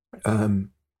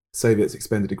 Soviets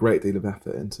expended a great deal of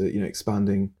effort into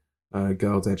expanding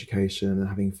girls' education and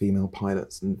having female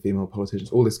pilots and female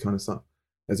politicians, all this kind of stuff.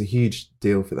 There's a huge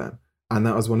deal for them, and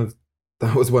that was one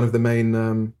of the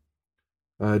main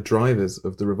drivers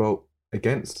of the revolt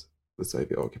against the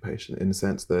Soviet occupation, in the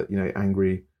sense that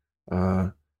angry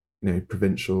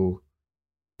provincial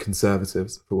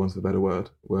conservatives, for want of a better word,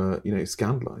 were,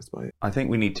 scandalised by it. I think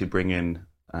we need to bring in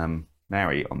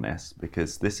Mary on this,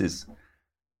 because this is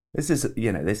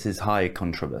high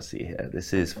controversy here.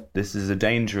 This is a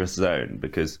dangerous zone,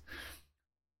 because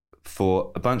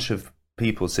for a bunch of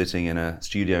people sitting in a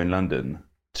studio in London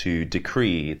to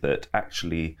decree that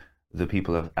actually the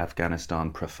people of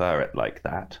Afghanistan prefer it like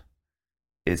that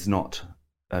is not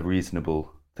a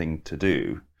reasonable thing to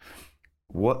do.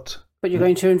 But you're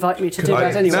going to invite me to do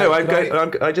that anyway.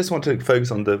 No, I just want to focus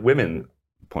on the women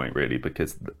point, really,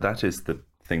 because that is the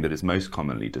thing that is most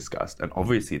commonly discussed. And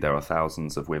obviously there are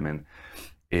thousands of women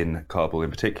in Kabul in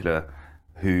particular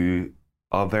who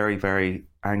are very, very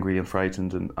angry and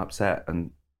frightened and upset,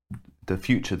 and the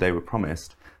future they were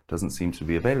promised doesn't seem to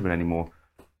be available anymore.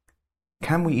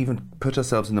 Can we even put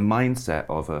ourselves in the mindset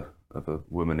of a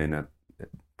woman in a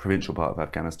provincial part of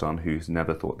Afghanistan who's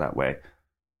never thought that way?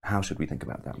 How should we think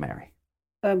about that, Mary?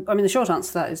 The short answer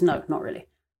to that is no, not really.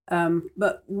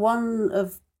 But one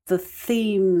of the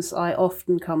themes I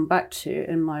often come back to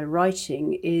in my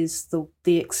writing is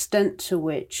the extent to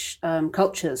which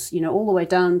cultures, all the way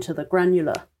down to the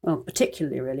granular, well,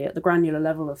 particularly really at the granular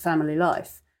level of family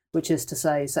life, which is to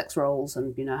say sex roles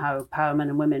and, how men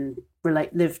and women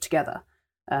live together,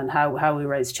 and how we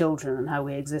raise children and how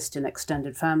we exist in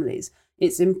extended families.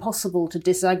 It's impossible to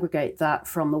disaggregate that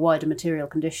from the wider material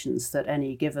conditions that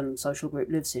any given social group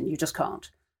lives in. You just can't.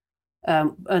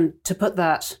 And to put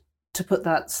that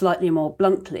slightly more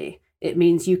bluntly, it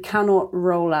means you cannot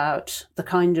roll out the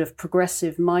kind of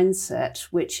progressive mindset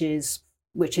which is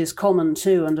common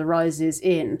to and arises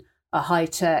in a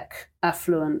high-tech,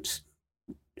 affluent,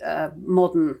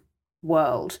 modern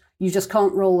world. You just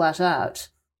can't roll that out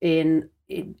in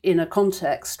a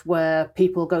context where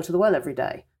people go to the well every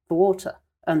day for water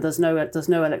and there's no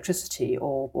electricity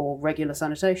or regular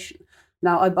sanitation.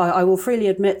 Now, I will freely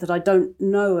admit that I don't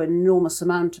know an enormous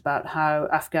amount about how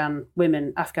Afghan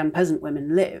peasant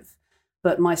women live,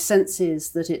 but my sense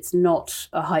is that it's not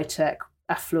a high-tech,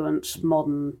 affluent,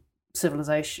 modern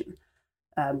civilization.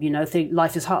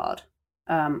 Life is hard.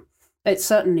 It's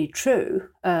certainly true,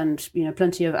 and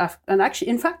plenty of and actually,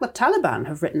 in fact, the Taliban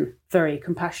have written very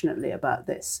compassionately about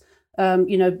this.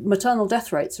 Maternal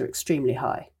death rates are extremely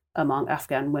high among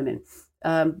Afghan women.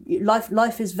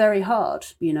 Life is very hard.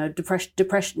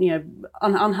 Depression.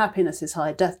 Unhappiness is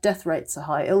high. Death rates are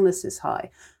high. Illness is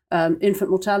high. Infant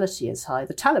mortality is high.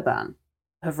 The Taliban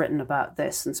have written about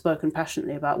this and spoken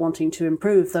passionately about wanting to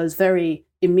improve those very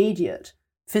immediate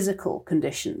physical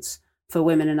conditions for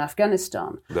women in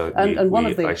Afghanistan.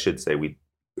 I should say we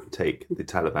take the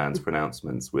Taliban's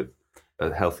pronouncements with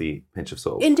a healthy pinch of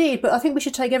salt. Indeed, but I think we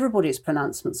should take everybody's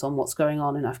pronouncements on what's going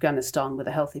on in Afghanistan with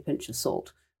a healthy pinch of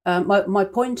salt. My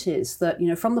point is that,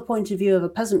 from the point of view of a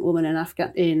peasant woman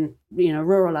in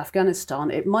rural Afghanistan,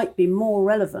 it might be more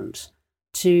relevant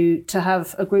to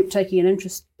have a group taking an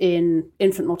interest in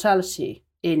infant mortality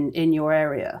in your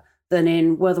area than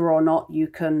in whether or not you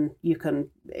can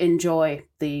enjoy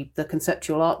the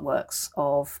conceptual artworks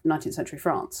of 19th century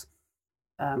France.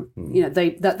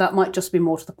 That might just be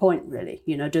more to the point, really.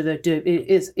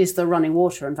 Is there running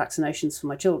water and vaccinations for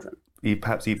my children?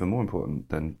 Perhaps even more important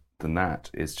than that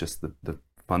is just the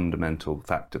fundamental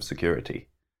fact of security.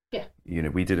 Yeah.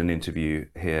 We did an interview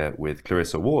here with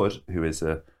Clarissa Ward, who is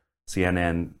a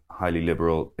CNN highly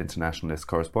liberal internationalist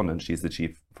correspondent. She's the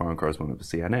chief foreign correspondent for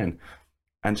CNN.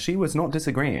 And she was not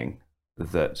disagreeing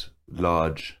that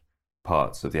large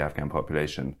parts of the Afghan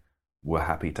population were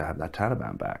happy to have that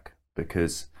Taliban back,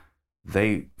 because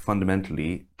they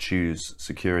fundamentally choose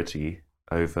security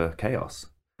over chaos.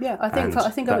 Yeah, I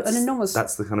think an enormous...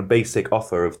 That's the kind of basic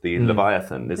offer of the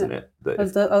Leviathan, isn't it?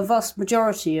 A vast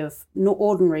majority of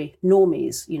ordinary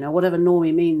normies, whatever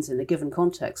normie means in a given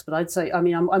context. But I'd say,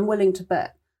 I'm willing to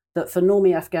bet that for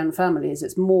normie Afghan families,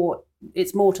 it's more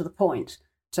to the point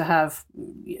to have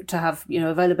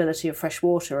availability of fresh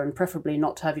water and preferably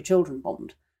not to have your children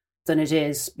bombed than it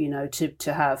is,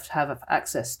 to have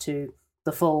access to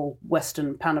the full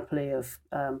Western panoply of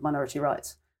minority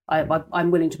rights.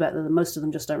 I'm willing to bet that most of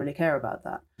them just don't really care about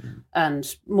that. Mm.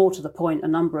 And more to the point, a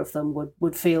number of them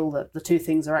would feel that the two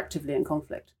things are actively in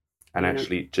conflict. And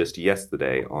actually, just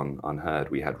yesterday on Unheard,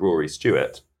 we had Rory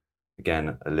Stewart,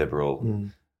 again, a liberal.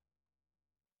 Mm.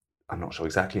 I'm not sure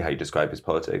exactly how you describe his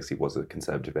politics. He was a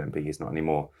Conservative MP. He's not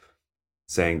anymore.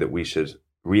 Saying that we should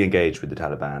re-engage with the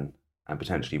Taliban and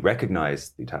potentially recognise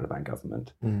the Taliban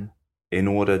government in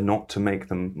order not to make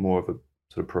them more of a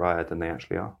sort of pariah than they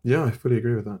actually are. Yeah, I fully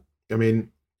agree with that.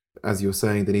 As you're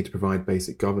saying, they need to provide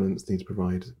basic governance, they need to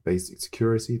provide basic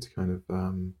security to kind of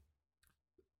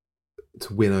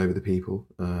to win over the people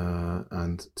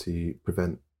and to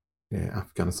prevent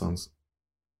Afghanistan's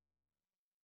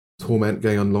torment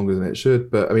going on longer than it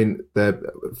should. But I mean, they're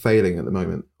failing at the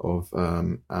moment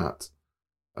at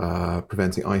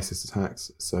preventing ISIS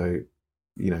attacks. So,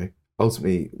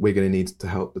 ultimately, we're going to need to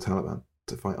help the Taliban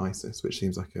to fight ISIS, which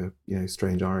seems like a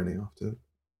strange irony after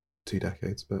 2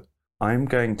 decades. But I'm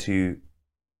going to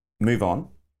move on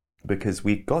because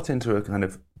we got into a kind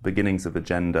of beginnings of a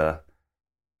gender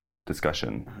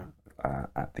discussion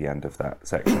at the end of that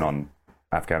section on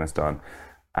Afghanistan.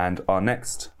 And our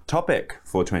next topic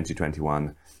for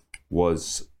 2021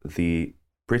 was the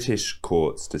British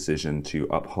court's decision to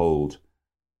uphold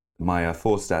Maya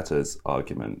Forstater's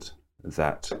argument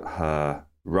that her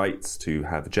rights to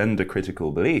have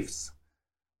gender-critical beliefs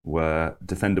were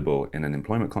defendable in an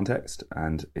employment context,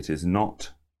 and it is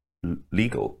not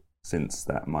legal since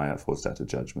that Maya Forstater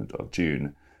judgment of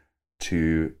June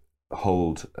to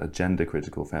hold a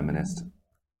gender-critical feminist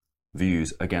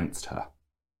views against her.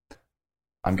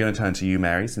 I'm going to turn to you,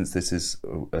 Mary, since this is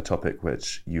a topic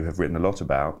which you have written a lot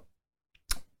about.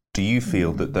 Do you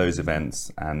feel that those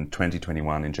events and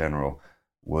 2021 in general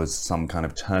was some kind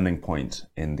of turning point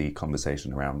in the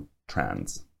conversation around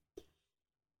trans?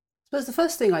 I suppose the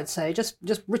first thing I'd say, just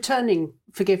returning,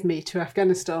 forgive me, to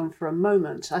Afghanistan for a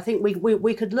moment, I think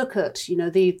we could look at,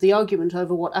 the argument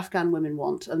over what Afghan women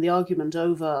want and the argument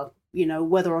over,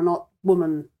 whether or not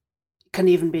woman can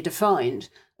even be defined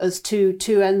as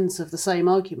two ends of the same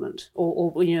argument,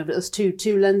 or as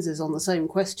two lenses on the same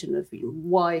question of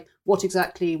what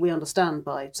exactly we understand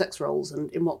by sex roles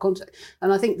and in what context.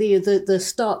 And I think the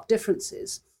stark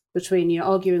differences between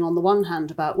arguing on the one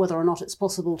hand about whether or not it's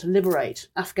possible to liberate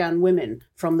Afghan women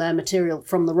from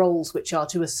the roles which are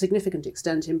to a significant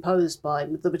extent imposed by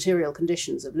the material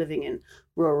conditions of living in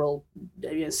rural,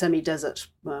 semi-desert,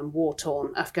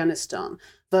 war-torn Afghanistan,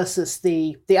 versus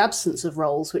the absence of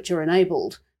roles which are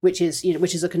enabled, which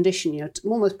is a condition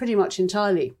almost pretty much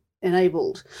entirely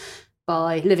enabled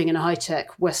by living in a high-tech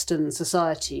Western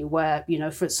society where,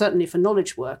 certainly for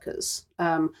knowledge workers,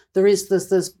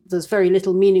 there's very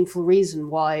little meaningful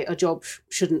reason why a job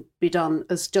shouldn't be done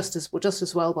just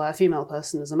as well by a female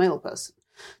person as a male person.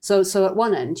 So at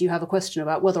one end, you have a question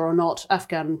about whether or not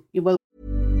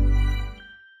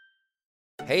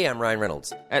Hey, I'm Ryan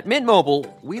Reynolds. At Mint Mobile,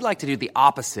 we like to do the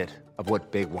opposite of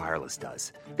what Big Wireless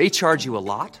does. They charge you a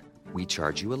lot. We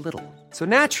charge you a little. So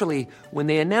naturally, when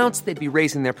they announced they'd be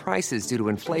raising their prices due to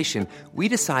inflation, we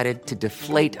decided to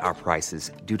deflate our prices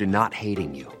due to not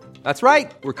hating you. That's right.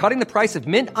 We're cutting the price of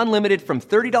Mint Unlimited from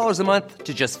 $30 a month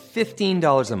to just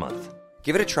 $15 a month.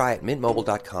 Give it a try at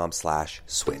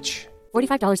mintmobile.com/switch.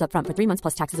 $45 up front for 3 months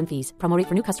plus taxes and fees. Promo rate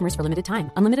for new customers for limited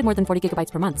time. Unlimited more than 40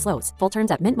 gigabytes per month slows. Full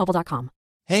terms at mintmobile.com.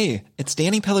 Hey, it's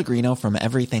Danny Pellegrino from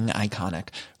Everything Iconic.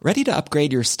 Ready to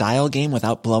upgrade your style game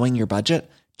without blowing your budget?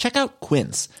 Check out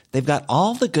Quince. They've got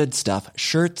all the good stuff,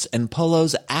 shirts and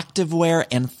polos, activewear,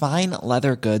 and fine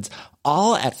leather goods,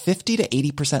 all at 50 to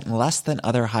 80% less than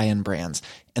other high-end brands.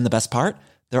 And the best part?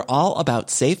 They're all about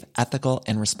safe, ethical,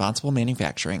 and responsible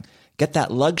manufacturing. Get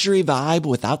that luxury vibe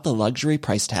without the luxury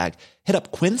price tag. Hit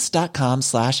up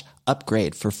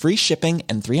quince.com/upgrade for free shipping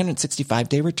and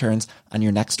 365-day returns on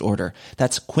your next order.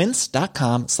 That's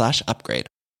quince.com/upgrade.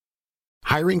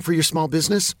 Hiring for your small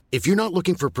business? If you're not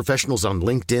looking for professionals on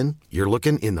LinkedIn, you're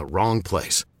looking in the wrong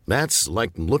place. That's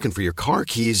like looking for your car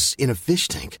keys in a fish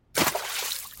tank.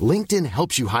 LinkedIn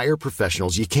helps you hire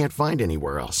professionals you can't find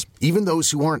anywhere else, even those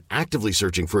who aren't actively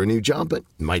searching for a new job but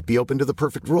might be open to the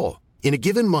perfect role. In a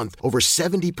given month, over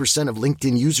 70% of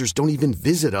LinkedIn users don't even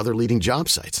visit other leading job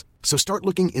sites. So start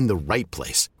looking in the right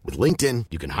place. With LinkedIn,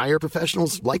 you can hire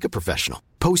professionals like a professional.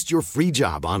 Post your free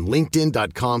job on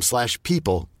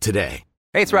linkedin.com/people today.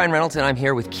 Hey, it's Ryan Reynolds, and I'm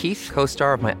here with Keith,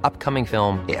 co-star of my upcoming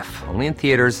film, If, only in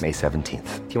theaters May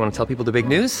 17th. Do you want to tell people the big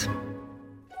news?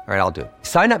 All right, I'll do it.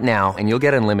 Sign up now and you'll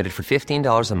get unlimited for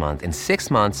 $15 a month and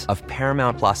 6 months of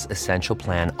Paramount Plus Essential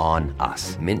Plan on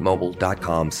us.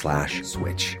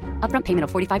 mintmobile.com/switch. Upfront payment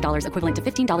of $45 equivalent to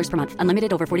 $15 per month.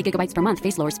 Unlimited over 40 gigabytes per month.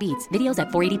 Face lower speeds. Videos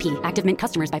at 480p. Active Mint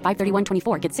customers by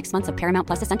 531.24 get 6 months of Paramount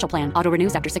Plus Essential Plan. Auto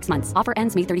renews after 6 months. Offer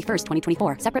ends May 31st,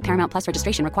 2024. Separate Paramount Plus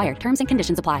registration required. Terms and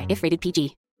conditions apply if rated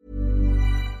PG.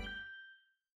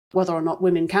 Whether or not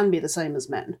women can be the same as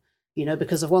men,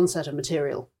 because of one set of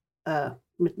material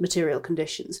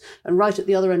conditions. And right at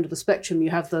the other end of the spectrum, you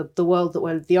have the world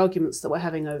the arguments that we're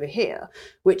having over here,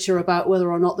 which are about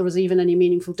whether or not there is even any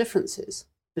meaningful differences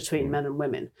between men and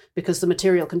women, because the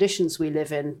material conditions we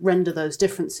live in render those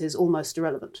differences almost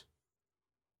irrelevant,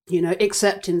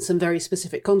 except in some very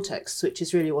specific contexts, which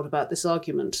is really what about this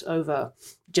argument over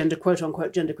quote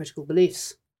unquote gender critical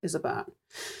beliefs is about.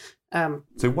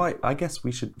 So why, I guess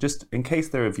we should, just in case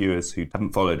there are viewers who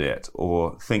haven't followed it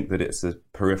or think that it's a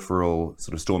peripheral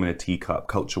sort of storm in a teacup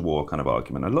culture war kind of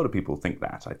argument. A lot of people think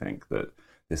that, I think, that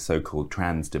this so-called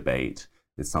trans debate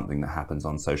is something that happens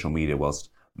on social media whilst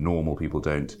normal people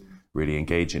don't really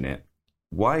engage in it.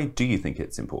 Why do you think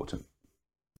it's important?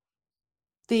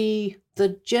 The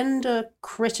gender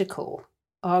critical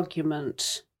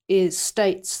argument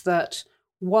states that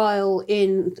while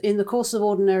in the course of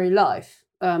ordinary life,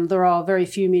 there are very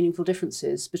few meaningful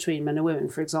differences between men and women.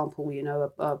 For example, you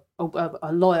know,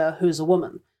 a lawyer who's a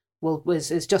woman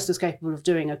is just as capable of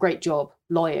doing a great job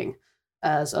lawyering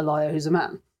as a lawyer who's a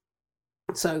man.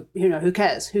 So, you know, who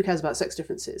cares? Who cares about sex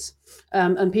differences?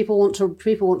 And people want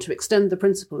to extend the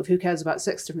principle of who cares about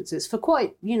sex differences for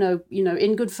quite, you know,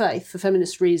 in good faith, for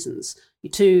feminist reasons,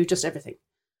 to just everything.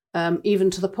 Even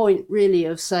to the point, really,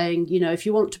 of saying, you know, if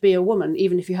you want to be a woman,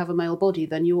 even if you have a male body,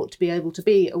 then you ought to be able to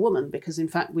be a woman, because in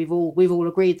fact we've all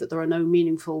agreed that there are no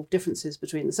meaningful differences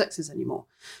between the sexes anymore,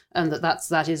 and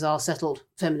that is our settled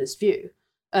feminist view.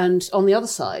 And on the other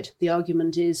side, the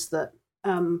argument is that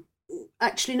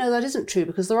actually no, that isn't true,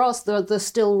 because there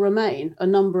still remain a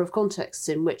number of contexts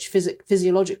in which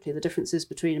physiologically the differences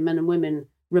between men and women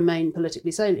remain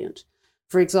politically salient.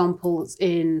 For example,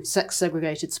 in sex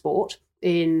segregated sport.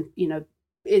 In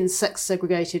sex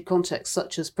segregated contexts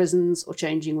such as prisons or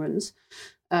changing rooms,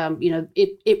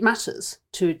 it matters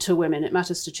to women, it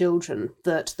matters to children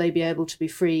that they be able to be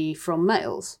free from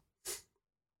males.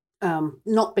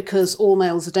 Not because all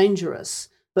males are dangerous,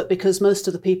 but because most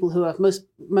of the people who are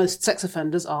most sex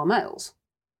offenders are males.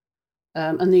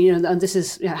 And this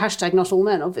is hashtag not all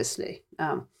men, obviously.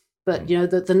 But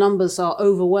the numbers are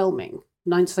overwhelming.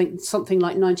 Something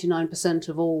like 99%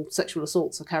 of all sexual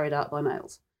assaults are carried out by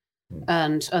males.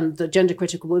 And the gender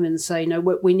critical women say, no,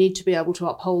 we need to be able to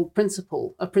uphold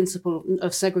a principle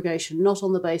of segregation, not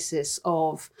on the basis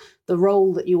of the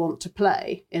role that you want to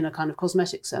play in a kind of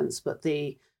cosmetic sense, but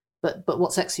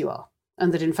what sex you are.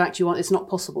 And that in fact it's not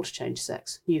possible to change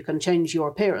sex. You can change your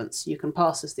appearance, you can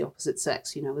pass as the opposite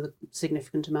sex, with a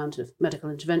significant amount of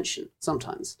medical intervention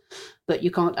sometimes, but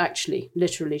you can't actually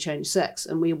literally change sex,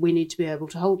 and we need to be able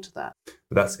to hold to that.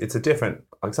 But it's a different,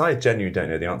 because I genuinely don't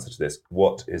know the answer to this.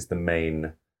 What is the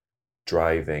main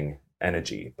driving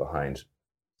energy behind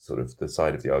sort of the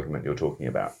side of the argument you're talking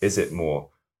about? Is it more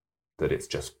that it's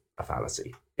just a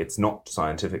fallacy? It's not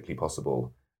scientifically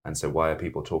possible. And so why are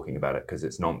people talking about it? Because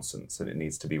it's nonsense and it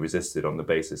needs to be resisted on the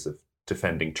basis of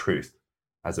defending truth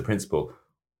as a principle.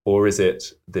 Or is it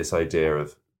this idea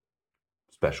of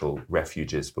special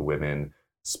refuges for women,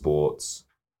 sports,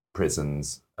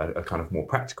 prisons, a kind of more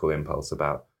practical impulse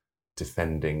about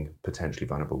defending potentially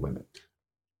vulnerable women?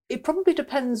 It probably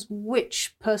depends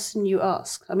which person you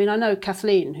ask. I mean, I know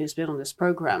Kathleen, who's been on this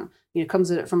programme,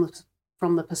 comes at it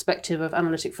from the perspective of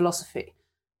analytic philosophy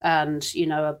and,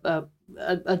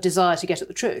 a desire to get at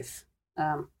the truth.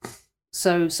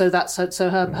 So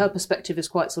her perspective is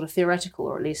quite sort of theoretical,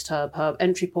 or at least her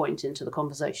entry point into the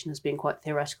conversation has been quite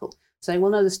theoretical, saying,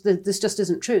 well, no, this just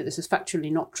isn't true. This is factually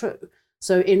not true.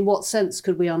 So in what sense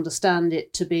could we understand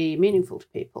it to be meaningful to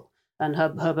people? And her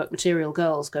book Material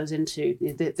Girls goes into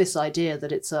this idea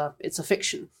that it's a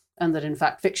fiction, and that in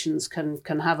fact fictions can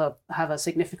have a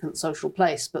significant social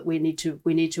place, but we need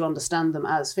to understand them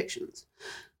as fictions.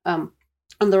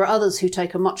 And there are others who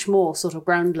take a much more sort of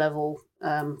ground level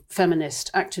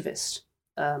feminist activist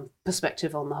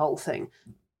perspective on the whole thing.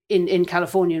 In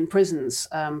Californian prisons,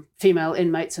 female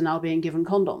inmates are now being given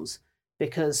condoms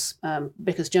because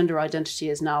gender identity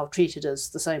is now treated as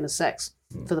the same as sex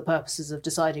for the purposes of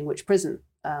deciding which prison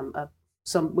a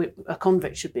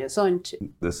convict should be assigned to.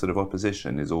 The sort of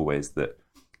opposition is always that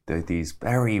there are these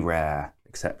very rare,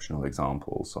 exceptional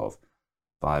examples of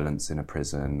violence in a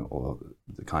prison, or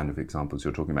the kind of examples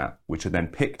you're talking about, which are then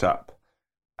picked up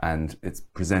and it's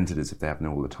presented as if they happen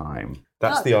all the time.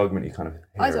 That's the argument you kind of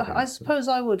hear. I suppose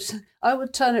I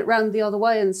would turn it round the other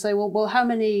way and say, well, how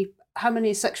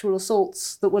many sexual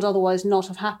assaults that would otherwise not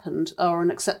have happened are an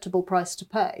acceptable price to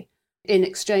pay in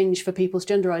exchange for people's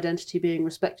gender identity being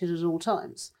respected at all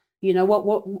times?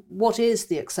 What is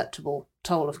the acceptable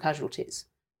toll of casualties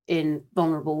in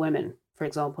vulnerable women, for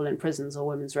example, in prisons or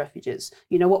women's refuges?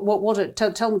 Give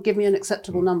me an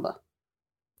acceptable number.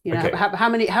 Okay. How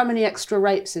many extra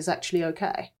rapes is actually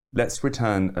okay? Let's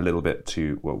return a little bit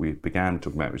to what we began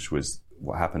talking about, which was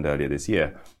what happened earlier this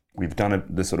year. We've done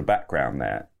the sort of background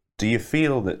there. Do you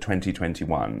feel that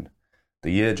 2021,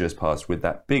 the year just passed, with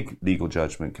that big legal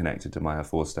judgment connected to Maya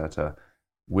Forstater,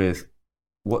 with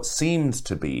what seemed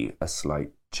to be a slight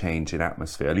change in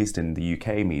atmosphere, at least in the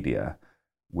UK media,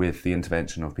 with the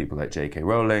intervention of people like J.K.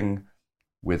 Rowling,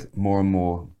 with more and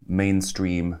more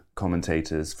mainstream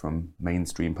commentators from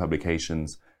mainstream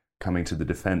publications coming to the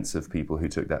defense of people who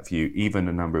took that view, even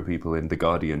a number of people in the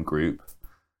Guardian group.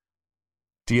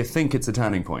 Do you think it's a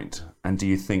turning point? And do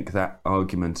you think that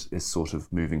argument is sort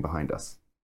of moving behind us?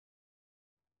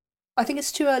 I think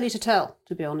it's too early to tell,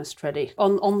 to be honest, Freddie.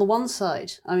 On the one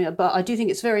side, but I do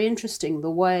think it's very interesting the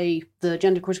way the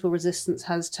gender critical resistance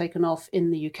has taken off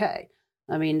in the UK.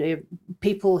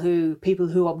 People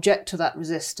who object to that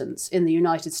resistance in the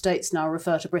United States now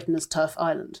refer to Britain as Turf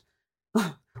Island,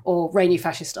 or rainy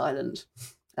fascist island.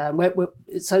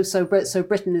 So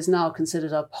Britain is now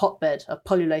considered a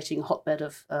pullulating hotbed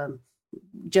of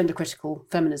gender critical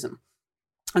feminism,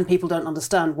 and people don't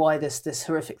understand why this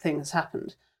horrific thing has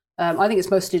happened. I think it's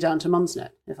mostly down to Mumsnet,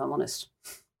 if I'm honest,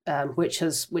 which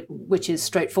is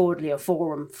straightforwardly a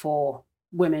forum for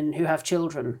women who have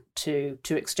children to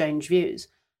exchange views,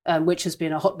 which has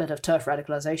been a hotbed of turf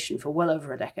radicalisation for well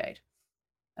over a decade.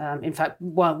 In fact,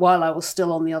 while I was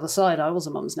still on the other side, I was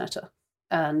a Mumsnetter,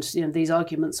 and these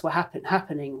arguments were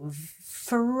happening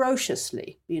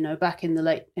ferociously, back in the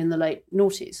late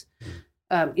noughties.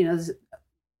 But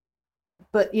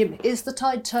is the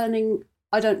tide turning?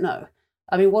 I don't know.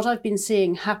 What I've been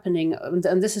seeing happening,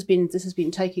 and this has been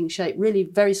taking shape really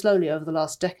very slowly over the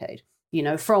last decade.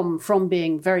 From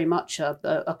being very much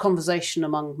a conversation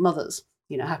among mothers,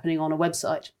 happening on a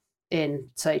website in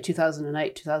say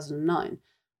 2008, 2009.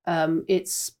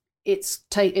 It's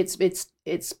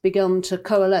begun to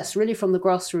coalesce really from the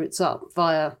grassroots up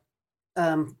via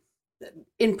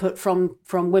input from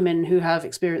women who have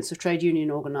experience of trade union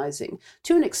organising,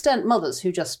 to an extent mothers who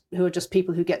are just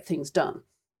people who get things done.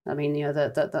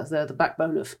 The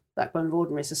backbone of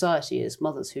ordinary society is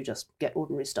mothers who just get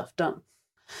ordinary stuff done.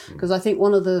 Because I think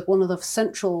one of the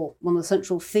central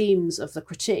themes of the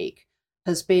critique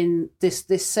has been this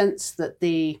sense that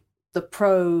the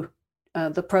pro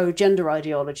gender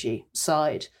ideology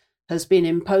side has been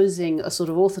imposing a sort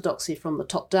of orthodoxy from the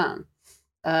top down,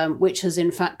 which has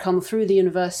in fact come through the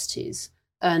universities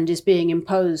and is being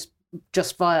imposed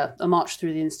just via a march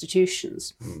through the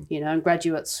institutions, and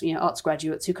graduates, arts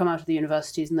graduates who come out of the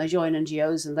universities and they join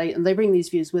NGOs and they bring these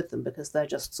views with them because they're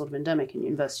just sort of endemic in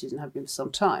universities and have been for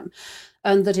some time,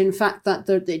 and that in fact that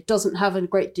it doesn't have a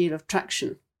great deal of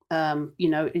traction,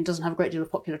 it doesn't have a great deal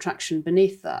of popular traction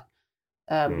beneath that,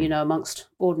 amongst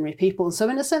ordinary people. And so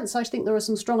in a sense, I think there are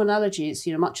some strong analogies,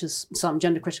 much as some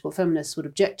gender critical feminists would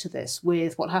object to this,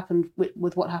 with what happened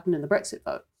with what happened in the Brexit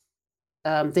vote.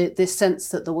 This sense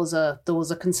that there was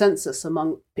a consensus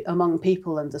among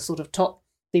people and the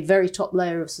very top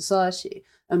layer of society,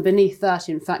 and beneath that,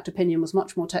 in fact, opinion was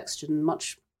much more textured and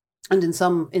in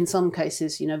some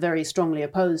cases, very strongly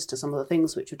opposed to some of the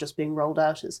things which were just being rolled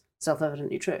out as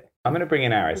self-evidently true. I'm going to bring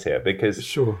in Aris here because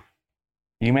sure,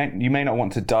 you may not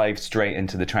want to dive straight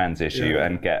into the trans issue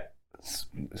and get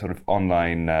sort of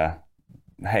online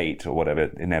hate or whatever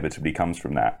inevitably comes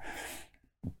from that.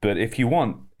 But if you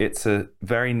want, it's a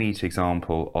very neat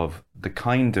example of the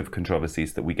kind of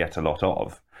controversies that we get a lot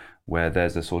of, where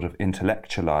there's a sort of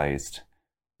intellectualized,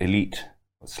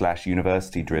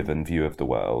 elite/university-driven view of the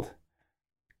world,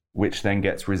 which then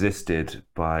gets resisted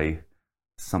by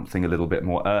something a little bit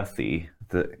more earthy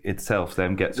that itself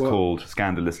then gets called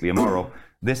scandalously immoral.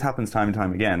 This happens time and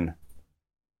time again.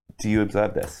 Do you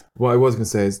observe this? What I was going to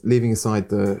say is, leaving aside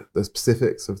the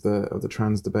specifics of the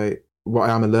trans debate, what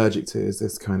I am allergic to is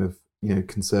this kind of,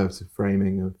 conservative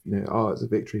framing of, it's a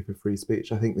victory for free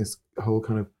speech. I think this whole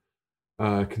kind of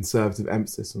conservative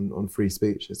emphasis on free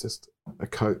speech is just a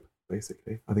cope,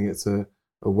 basically. I think it's a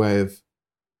way of...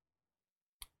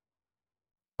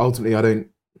 Ultimately, I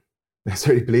don't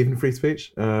necessarily believe in free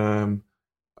speech. I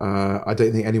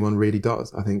don't think anyone really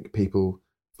does. I think people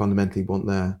fundamentally want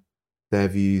their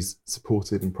views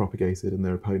supported and propagated, and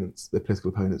their political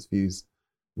opponents' views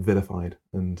vilified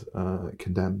and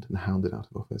condemned and hounded out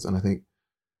of office. And I think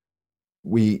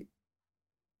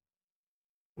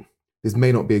this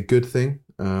may not be a good thing.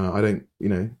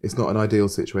 It's not an ideal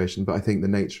situation, but I think the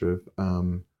nature of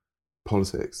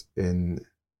politics in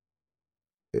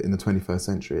the 21st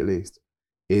century, at least,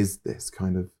 is this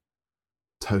kind of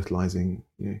totalizing,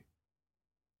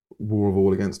 war of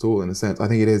all against all, in a sense. I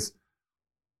think it is.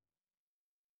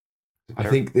 I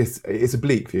think it's a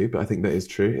bleak view, but I think that is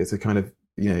true. It's a kind of,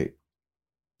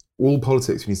 all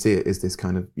politics, when you see it, is this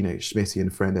kind of,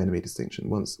 Schmittian friend-enemy distinction.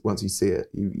 Once you see it,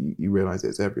 you realise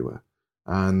it's everywhere.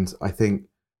 And I think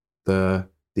the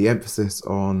emphasis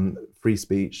on free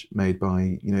speech made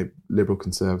by, liberal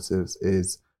conservatives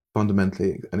is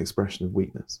fundamentally an expression of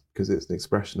weakness, because it's an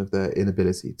expression of their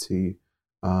inability to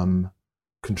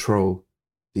control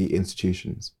the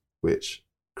institutions which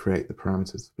create the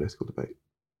parameters of political debate.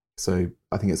 So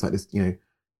I think it's like this,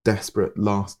 desperate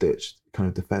last-ditch kind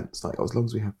of defence. Like, as long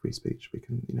as we have free speech, we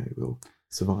can, we'll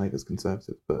survive as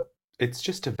conservatives. But it's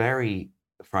just a very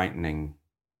frightening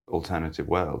alternative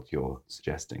world you're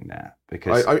suggesting there,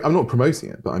 because I'm not promoting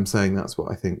it, but I'm saying that's how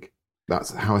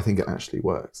I think it actually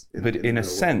works. But in a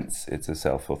sense, it's a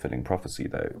self-fulfilling prophecy,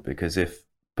 though, because if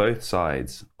both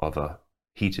sides of a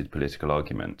heated political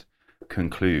argument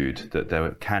conclude that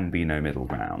there can be no middle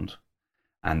ground,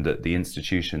 and that the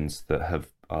institutions that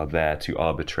are there to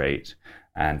arbitrate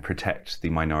and protect the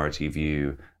minority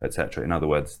view, etc., in other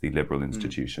words, the liberal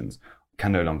institutions,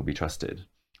 can no longer be trusted,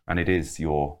 and it is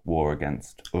your war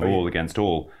against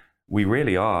all, we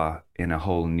really are in a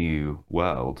whole new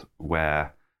world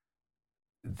where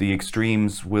the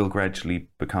extremes will gradually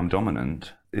become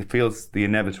dominant. It feels the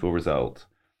inevitable result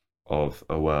of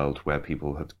a world where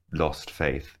people have lost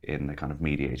faith in the kind of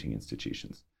mediating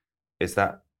institutions. Is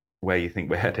that where you think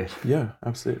we're headed? Yeah,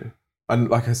 absolutely. And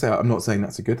like I say, I'm not saying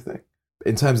that's a good thing.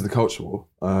 In terms of the culture war,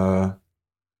 I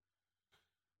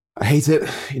hate it.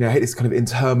 I hate this kind of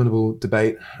interminable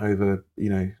debate over,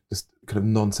 just kind of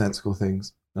nonsensical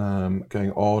things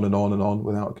going on and on and on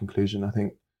without a conclusion. I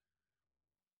think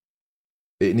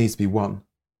it needs to be won,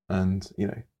 and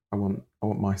I want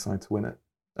my side to win it.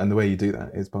 And the way you do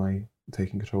that is by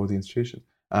taking control of the institution.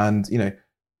 And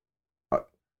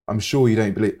I'm sure you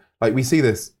don't believe. Like, we see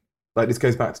this. Like, this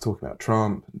goes back to talking about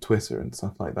Trump and Twitter and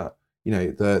stuff like that.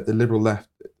 The liberal left,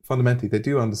 fundamentally, they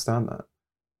do understand that.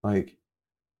 Like,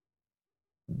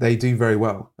 they do very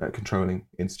well at controlling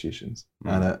institutions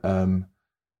and at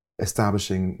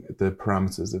establishing the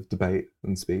parameters of debate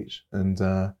and speech and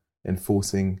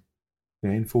enforcing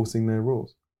their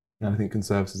rules. And I think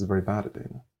conservatives are very bad at doing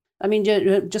that. I mean,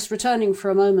 just returning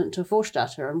for a moment to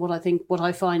Forstater, and what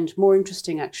I find more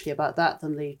interesting actually about that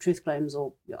than the truth claims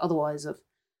or otherwise of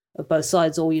both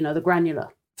sides, or the granular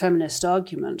feminist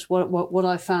argument. What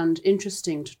I found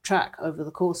interesting to track over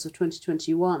the course of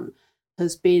 2021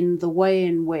 has been the way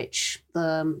in which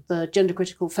the gender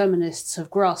critical feminists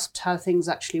have grasped how things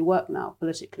actually work now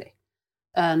politically.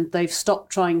 And they've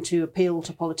stopped trying to appeal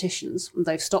to politicians, and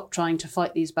they've stopped trying to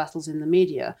fight these battles in the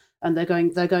media, and they're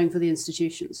going for the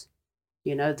institutions.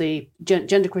 The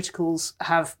gender criticals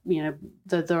have,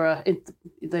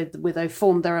 they've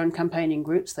formed their own campaigning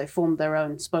groups, they formed their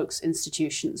own spokes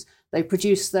institutions, they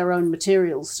produce their own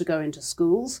materials to go into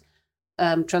schools.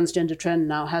 Transgender Trend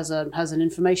now has an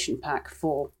information pack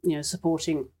for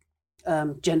supporting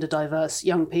gender diverse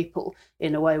young people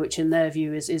in a way which in their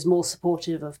view is more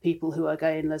supportive of people who are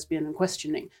gay and lesbian and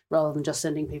questioning, rather than just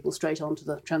sending people straight onto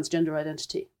the transgender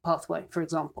identity pathway, for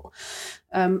example.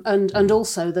 And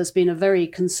also there's been a very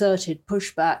concerted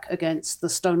pushback against the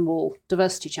Stonewall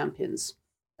Diversity Champions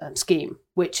scheme,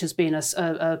 which has been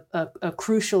a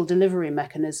crucial delivery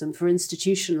mechanism for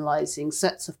institutionalizing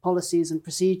sets of policies and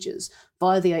procedures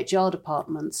via the HR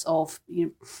departments of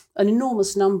an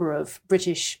enormous number of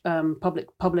British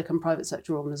public and private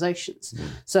sector organizations.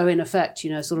 So in effect,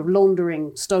 sort of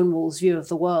laundering Stonewall's view of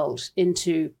the world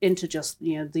into just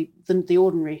the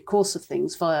ordinary course of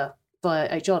things via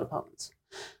HR departments,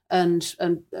 and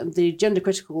the gender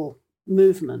critical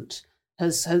movement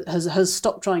has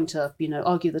stopped trying to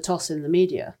argue the toss in the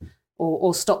media,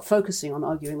 or stop focusing on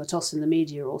arguing the toss in the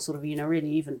media, or sort of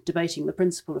really even debating the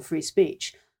principle of free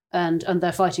speech, and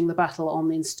they're fighting the battle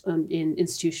on in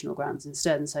institutional grounds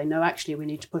instead, and saying, no, actually we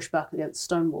need to push back against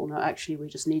Stonewall. No, actually we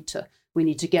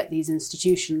need to get these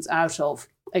institutions out of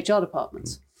HR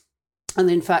departments.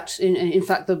 And in fact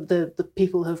the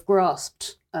people have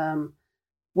grasped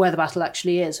where the battle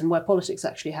actually is and where politics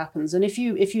actually happens. And if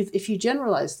you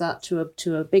generalize that to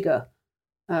a bigger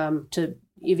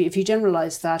if you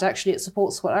generalize that, actually it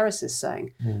supports what Aris is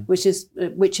saying, which is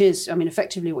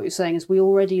effectively what you're saying is we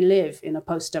already live in a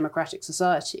post-democratic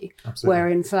society. Absolutely. Where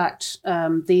in fact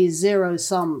these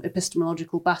zero-sum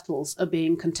epistemological battles are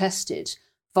being contested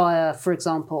via, for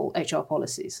example, HR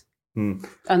policies. And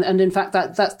in fact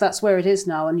that's where it is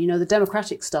now, and the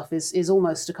democratic stuff is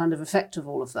almost a kind of effect of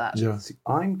all of that. Yeah.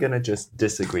 I'm going to just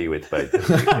disagree with both of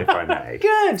you, if I may.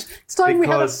 Good. It's time we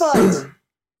have a fight.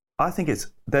 I think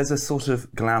there's a sort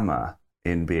of glamour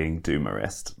in being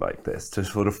doomerist like this, to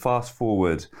sort of fast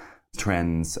forward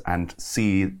trends and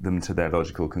see them to their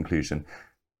logical conclusion.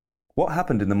 What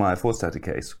happened in the Maya Forstater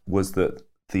case was that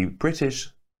the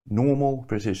normal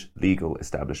British legal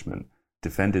establishment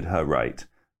defended her right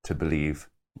to believe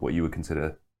what you would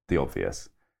consider the obvious.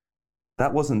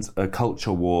 That wasn't a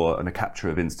culture war and a capture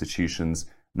of institutions.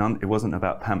 It wasn't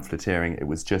about pamphleteering. It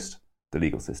was just the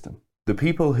legal system. The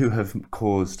people who have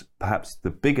caused perhaps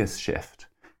the biggest shift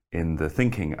in the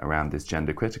thinking around this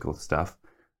gender critical stuff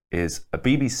is a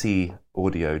BBC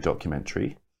audio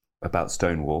documentary about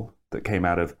Stonewall that came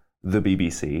out of the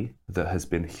BBC that has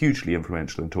been hugely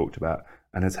influential and talked about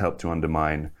and has helped to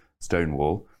undermine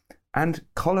Stonewall. And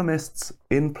columnists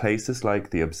in places like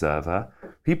The Observer,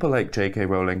 people like J.K.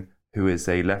 Rowling, who is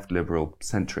a left liberal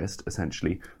centrist,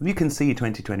 essentially, you can see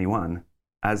 2021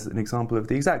 as an example of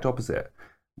the exact opposite,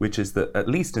 which is that, at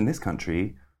least in this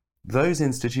country, those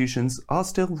institutions are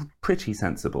still pretty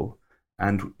sensible.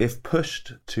 And if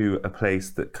pushed to a place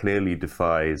that clearly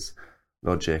defies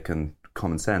logic and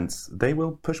common sense, they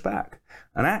will push back.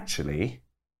 And actually,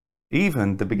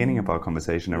 even the beginning of our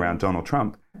conversation around Donald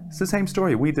Trump, it's the same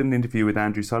story. We did an interview with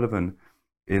Andrew Sullivan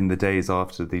in the days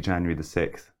after the January the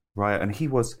 6th riot, and he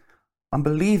was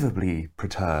unbelievably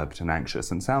perturbed and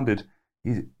anxious and sounded,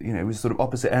 it was sort of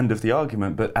opposite end of the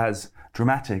argument, but as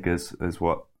dramatic as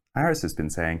what Harris has been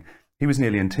saying. He was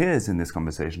nearly in tears in this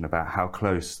conversation about how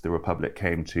close the Republic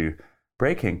came to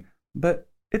breaking, but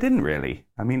it didn't really.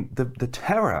 I mean, the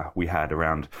terror we had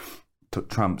around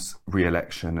Trump's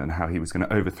re-election and how he was going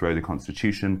to overthrow the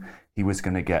Constitution, he was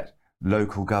going to get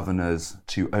local governors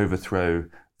to overthrow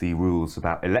the rules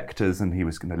about electors, and he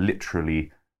was going to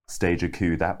literally stage a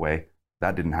coup that way.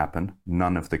 That didn't happen.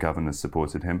 None of the governors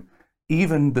supported him.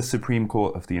 Even the Supreme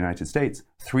Court of the United States,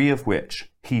 3 of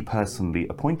which he personally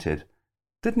appointed,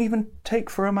 didn't even take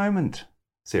for a moment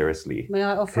seriously May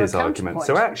I offer his a argument. counterpoint?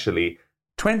 So actually,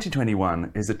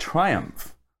 2021 is a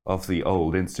triumph of the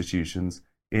old institutions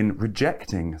in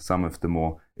rejecting some of the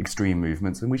more extreme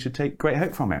movements, and we should take great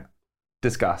hope from it.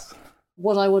 Discuss.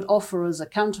 What I would offer as a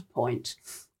counterpoint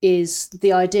is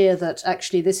the idea that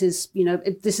actually this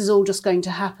is all just going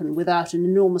to happen without an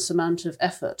enormous amount of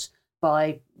effort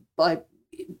by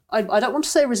I don't want to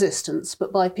say resistance,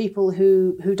 but by people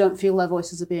who don't feel their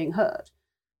voices are being heard.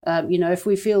 If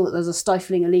we feel that there's a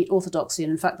stifling elite orthodoxy,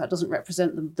 and in fact that doesn't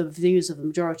represent the views of the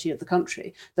majority of the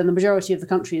country, then the majority of the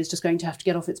country is just going to have to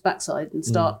get off its backside and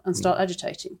start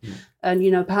agitating.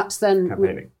 And perhaps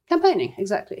then campaigning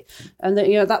exactly. And that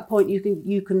at that point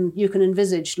you can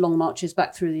envisage long marches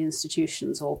back through the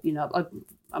institutions, or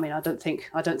I don't think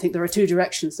there are 2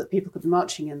 directions that people could be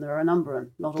marching in. There are a number,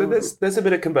 and not all. So there's a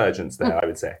bit of convergence there, I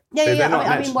would say. They're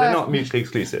not mutually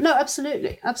exclusive. No,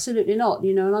 absolutely not.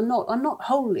 And I'm not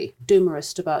wholly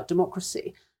doomerist about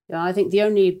democracy. I think the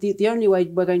only way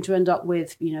we're going to end up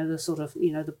with the sort of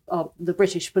the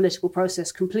British political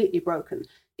process completely broken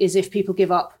is if people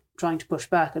give up trying to push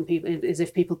back, and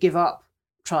if people give up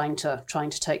trying to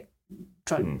take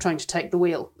the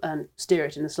wheel and steer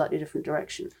it in a slightly different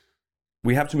direction.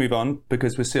 We have to move on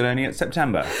because we're still only at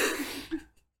September.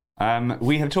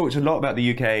 We have talked a lot about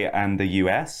the UK and the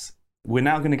US. We're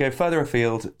now going to go further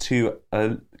afield to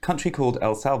a country called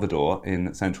El Salvador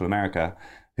in Central America,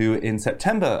 who in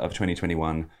September of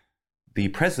 2021, the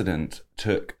president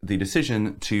took the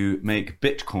decision to make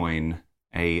Bitcoin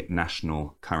a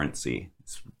national currency.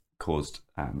 It's caused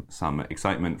some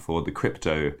excitement for the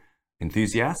crypto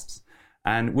enthusiasts,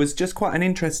 and was just quite an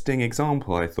interesting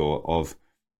example, I thought, of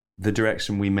the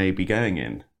direction we may be going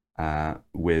in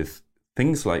with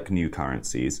things like new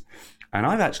currencies. And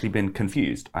I've actually been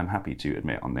confused, I'm happy to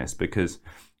admit, on this, because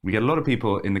we get a lot of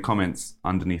people in the comments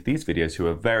underneath these videos who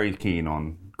are very keen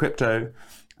on crypto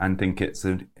and think it's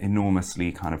an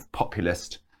enormously kind of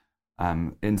populist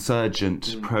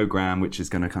insurgent program which is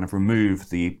going to kind of remove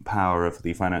the power of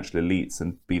the financial elites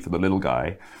and be for the little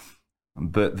guy.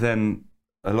 But then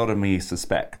a lot of me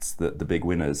suspects that the big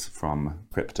winners from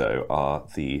crypto are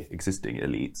the existing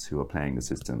elites who are playing the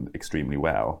system extremely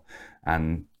well.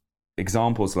 And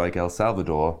examples like El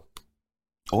Salvador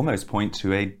almost point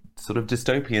to a sort of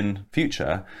dystopian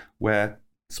future where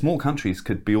small countries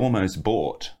could be almost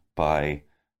bought by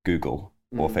Google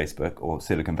or Facebook or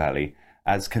Silicon Valley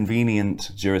as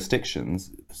convenient jurisdictions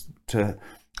to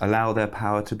allow their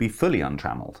power to be fully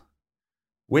untrammeled.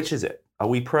 Which is it? Are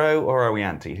we pro or are we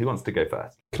anti? Who wants to go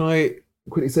first? Can I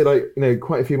quickly say,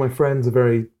 quite a few of my friends are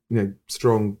very,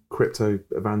 strong crypto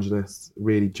evangelists,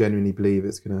 really genuinely believe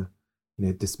it's going to,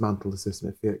 dismantle the system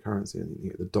of fiat currency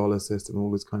and the dollar system,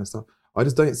 all this kind of stuff. I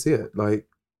just don't see it.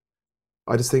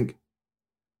 I just think,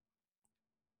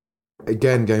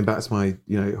 again, going back to my,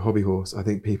 hobby horse, I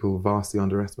think people vastly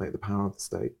underestimate the power of the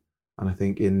state. And I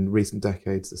think in recent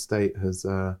decades, the state has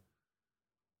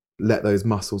let those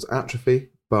muscles atrophy,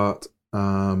 but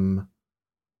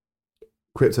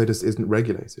crypto just isn't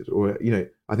regulated. Or,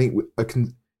 I think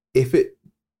if it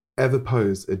ever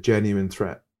posed a genuine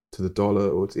threat to the dollar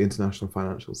or to the international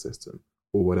financial system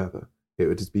or whatever, it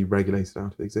would just be regulated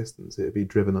out of existence. It would be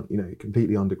driven,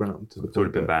 completely underground. It would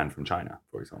have been banned from China,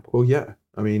 for example. Well, yeah.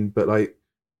 I mean, but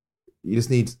you just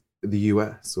need the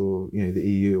US or, the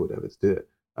EU or whatever to do it.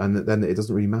 and then it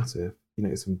doesn't really matter if, you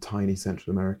know, some tiny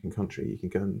Central American country, you can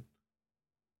go and,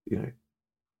 you know,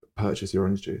 purchase your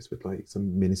orange juice with like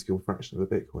some minuscule fraction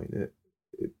of a Bitcoin.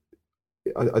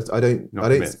 I don't.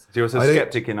 So you're a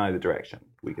skeptic in either direction.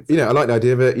 We could say. You know, I like the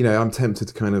idea of it. You know, I'm tempted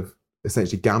to kind of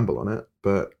essentially gamble on it,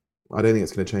 but I don't think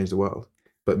it's going to change the world.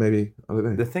 But maybe, I don't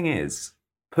know. The thing is,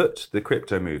 put the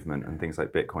crypto movement and things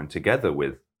like Bitcoin together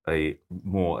with a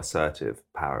more assertive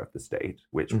power of the state,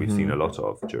 which we've seen a lot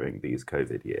of during these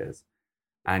COVID years,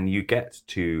 and you get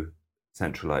to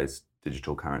centralized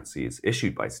digital currencies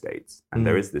issued by states. And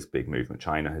there is this big movement.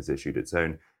 China has issued its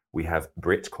own. We have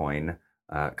Britcoin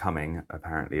coming,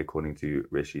 apparently, according to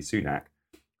Rishi Sunak.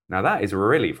 Now, that is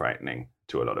really frightening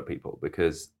to a lot of people,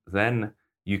 because then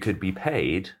you could be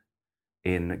paid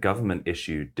in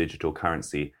government-issued digital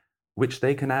currency, which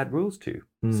they can add rules to.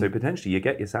 So potentially you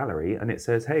get your salary and it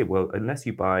says, hey, well, unless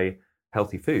you buy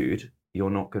healthy food, you're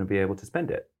not going to be able to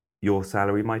spend it. Your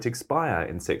salary might expire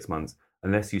in 6 months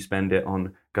unless you spend it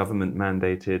on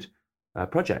government-mandated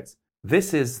projects.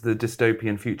 This is the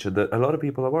dystopian future that a lot of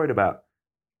people are worried about.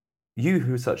 You,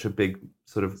 who's such a big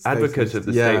sort of advocate of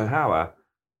the state power,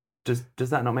 does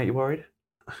that not make you worried?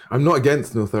 I'm not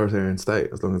against an authoritarian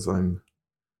state as long as you're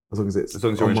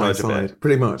in charge of it.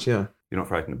 Pretty much, yeah. You're not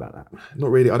frightened about that? Not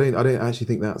really. I don't actually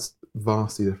think that's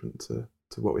vastly different to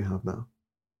what we have now.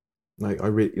 Like, I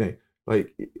really, you know,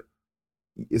 like,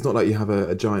 it's not like you have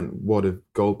a giant wad of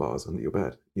gold bars under your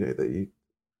bed, you know, that you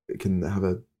can have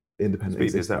a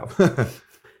independent yourself.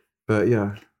 But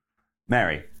yeah.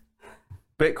 Mary,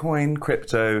 Bitcoin,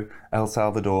 crypto, El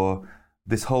Salvador,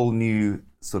 this whole new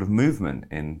sort of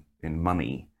movement in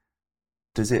money,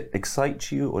 does it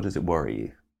excite you or does it worry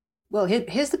you? Well,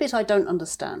 here's the bit I don't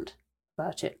understand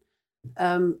about it.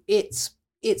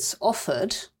 It's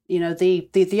offered, you know, the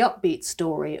upbeat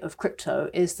story of crypto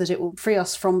is that it will free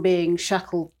us from being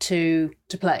shackled to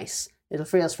place. It'll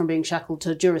free us from being shackled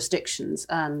to jurisdictions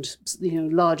and, you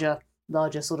know,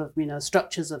 larger sort of, you know,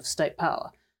 structures of state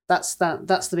power. That's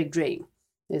the big dream,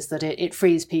 is that it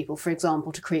frees people, for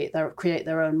example, to create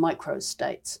their own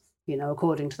micro-states, you know,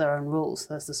 according to their own rules.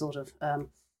 There's the sort of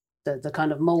the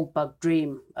kind of mold bug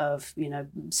dream of, you know,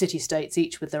 city-states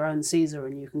each with their own Caesar,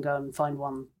 and you can go and find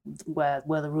one where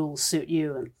the rules suit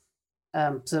you.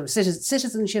 And so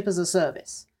citizenship as a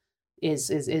service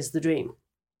is the dream.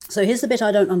 So here's the bit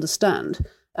I don't understand.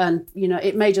 And, you know,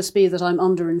 it may just be that I'm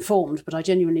underinformed, but I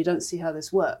genuinely don't see how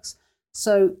this works.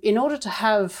 So in order to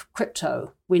have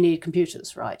crypto, we need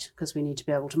computers, right? Because we need to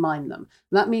be able to mine them.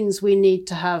 And that means we need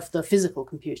to have the physical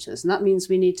computers. And that means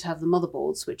we need to have the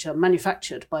motherboards, which are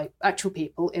manufactured by actual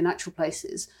people in actual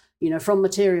places, you know, from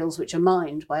materials which are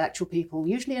mined by actual people,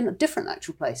 usually in different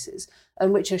actual places,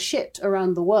 and which are shipped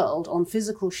around the world on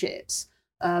physical ships,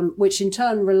 which in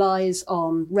turn relies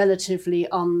on relatively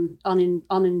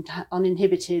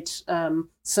uninhibited,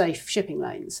 safe shipping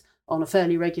lanes on a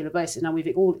fairly regular basis. Now,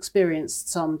 we've all experienced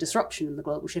some disruption in the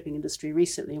global shipping industry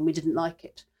recently, and we didn't like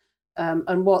it.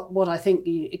 And what I think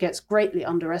it gets greatly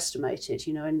underestimated,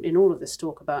 you know, in all of this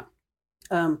talk about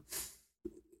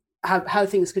how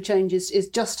things could change is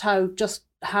just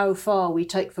how far we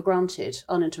take for granted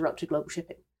uninterrupted global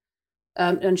shipping,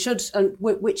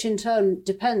 which in turn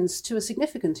depends to a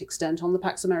significant extent on the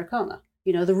Pax Americana.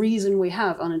 You know, the reason we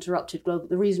have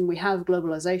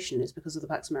globalization is because of the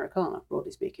Pax Americana,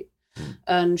 broadly speaking.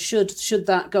 And should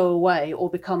that go away or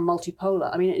become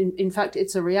multipolar? I mean, in fact,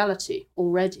 it's a reality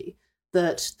already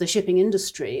that the shipping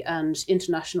industry and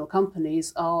international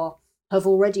companies have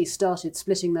already started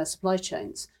splitting their supply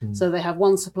chains. So they have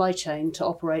one supply chain to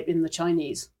operate in the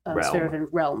Chinese sphere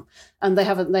of realm, and they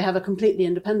have a completely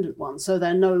independent one. So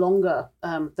they're no longer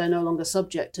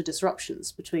subject to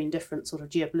disruptions between different sort of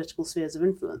geopolitical spheres of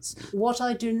influence. What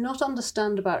I do not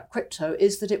understand about crypto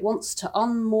is that it wants to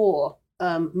unmoor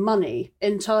money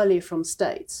entirely from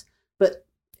states, but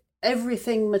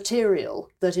everything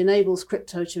material that enables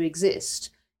crypto to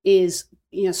exist is,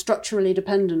 you know, structurally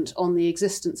dependent on the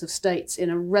existence of states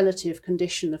in a relative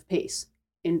condition of peace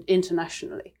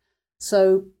internationally.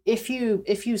 So if you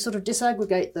sort of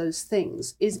disaggregate those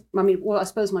things, I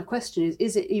suppose my question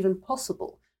is it even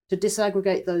possible to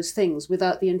disaggregate those things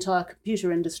without the entire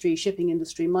computer industry, shipping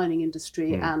industry, mining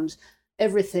industry, and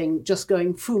everything just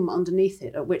going boom underneath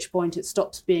it, at which point it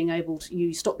stops being able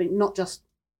to, not just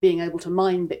being able to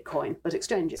mine Bitcoin, but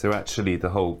exchange it. So actually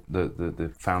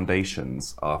the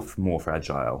foundations are more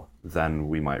fragile than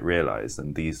we might realize,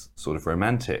 and these sort of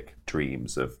romantic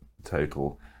dreams of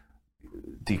total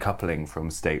decoupling from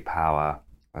state power,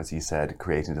 as you said,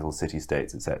 creating little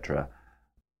city-states, etc.,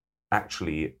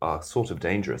 actually are sort of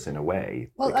dangerous in a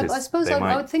way. Well, I suppose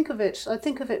I would think of it. I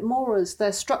think of it more as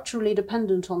they're structurally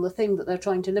dependent on the thing that they're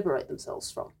trying to liberate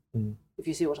themselves from. If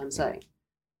you see what I'm saying,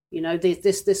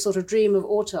 this sort of dream of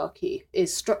autarky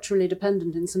is structurally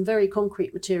dependent in some very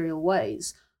concrete material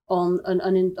ways on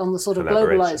the sort of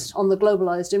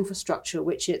globalized infrastructure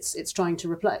which it's trying to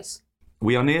replace.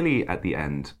 We are nearly at the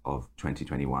end of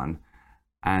 2021,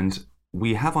 and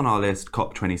we have on our list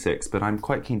COP26, but I'm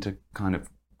quite keen to kind of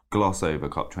gloss over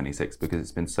COP26 because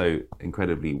it's been so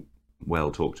incredibly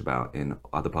well talked about in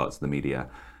other parts of the media.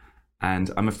 And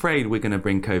I'm afraid we're going to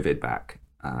bring COVID back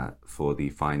for the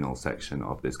final section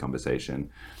of this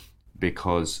conversation,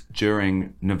 because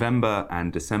during November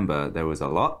and December, there was a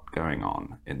lot going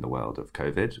on in the world of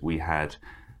COVID. We had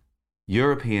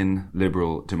European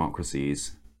liberal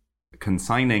democracies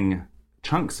consigning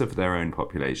chunks of their own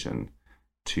population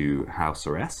to house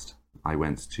arrest. I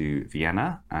went to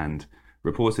Vienna and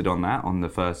reported on that on the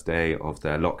first day of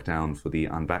their lockdown for the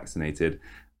unvaccinated.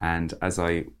 And as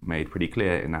I made pretty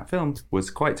clear in that film,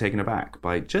 was quite taken aback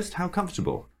by just how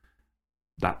comfortable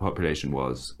that population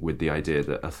was with the idea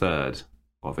that a third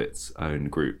of its own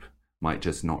group might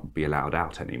just not be allowed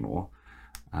out anymore.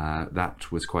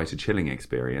 That was quite a chilling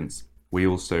experience. We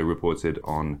also reported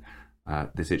on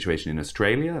the situation in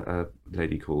Australia, a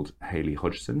lady called Hayley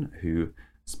Hodgson, who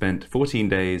spent 14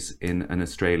 days in an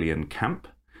Australian camp,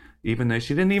 even though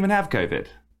she didn't even have COVID,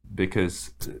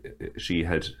 because she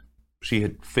had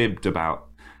fibbed about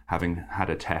having had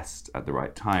a test at the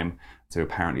right time. So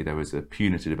apparently there was a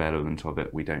punitive element of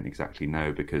it. We don't exactly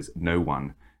know, because no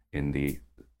one in the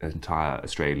entire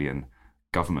Australian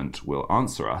government will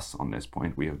answer us on this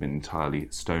point. We have been entirely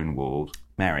stonewalled.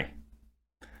 Mary,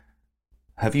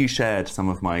 have you shared some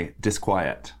of my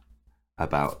disquiet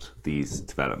about these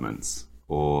developments,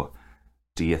 or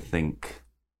do you think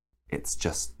it's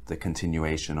just the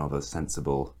continuation of a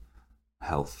sensible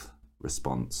health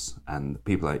response, and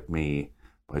people like me,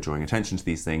 by drawing attention to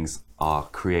these things, are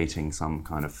creating some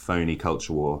kind of phony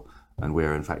culture war, and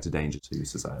we're in fact a danger to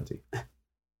society?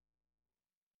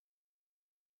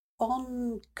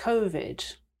 On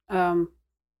COVID,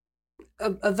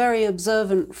 a very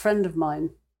observant friend of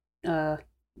mine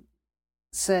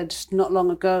said not long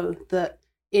ago that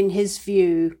in his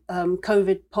view,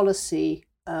 COVID policy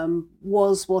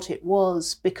was what it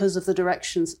was because of the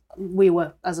directions we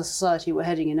were, as a society, were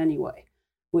heading in anyway,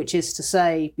 which is to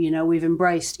say, we've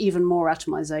embraced even more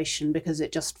atomization because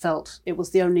it just felt it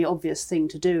was the only obvious thing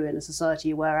to do in a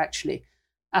society where actually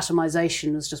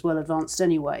atomization was just well advanced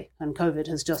anyway, and COVID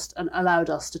has just allowed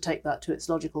us to take that to its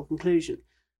logical conclusion.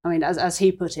 I mean, as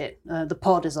he put it, the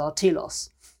pod is our telos.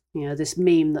 This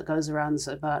meme that goes around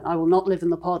about, I will not live in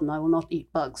the pod and I will not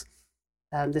eat bugs.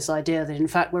 This idea that in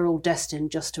fact we're all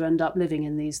destined just to end up living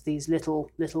in these little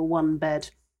one-bed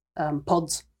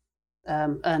pods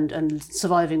and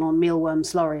surviving on mealworm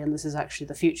slurry, and this is actually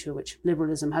the future which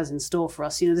liberalism has in store for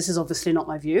us. This is obviously not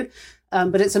my view,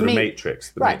 but it's a meme.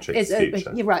 Matrix future.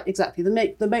 You're right, exactly.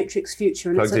 The Matrix future.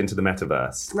 And plugged into the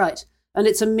metaverse. Right. And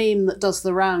it's a meme that does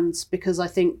the rounds, because I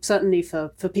think certainly for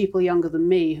people younger than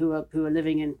me who are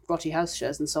living in grotty house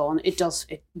shares and so on, it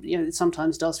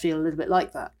sometimes does feel a little bit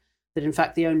like that. That in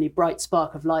fact the only bright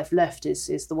spark of life left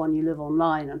is the one you live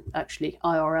online, and actually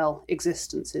IRL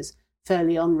existence is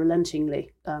fairly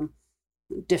unrelentingly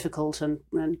difficult and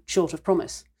short of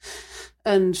promise.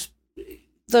 And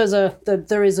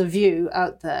there is a view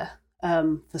out there,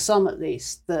 for some at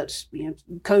least, that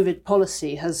COVID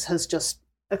policy has just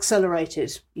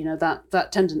accelerated that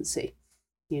tendency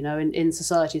in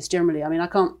societies generally. I mean, I'm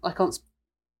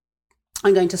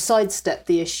going to sidestep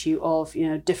the issue of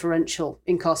differential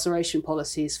incarceration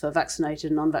policies for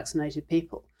vaccinated and unvaccinated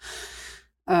people,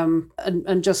 and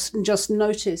just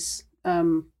notice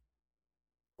the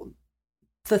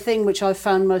thing which I've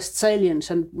found most salient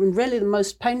and really the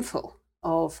most painful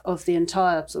of the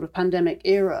entire sort of pandemic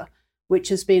era, which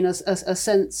has been a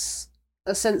sense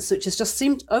which has just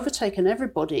seemed overtaken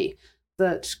everybody,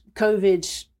 that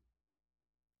COVID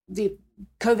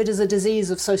is a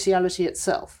disease of sociality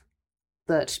itself.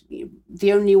 That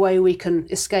the only way we can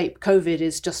escape COVID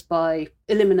is just by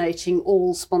eliminating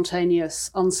all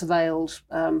spontaneous, unsurveilled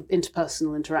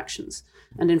interpersonal interactions.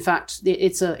 And in fact,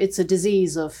 it's a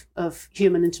disease of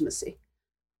human intimacy,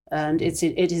 and it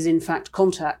is in fact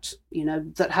contact,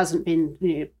 that hasn't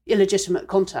been illegitimate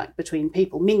contact between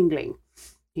people mingling.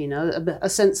 A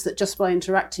sense that just by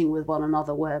interacting with one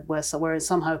another, we're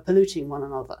somehow polluting one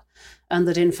another, and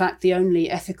that in fact the only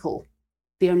ethical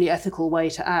way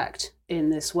to act in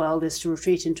this world is to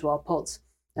retreat into our pods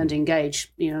and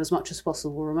engage, as much as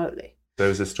possible remotely. There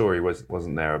was a story,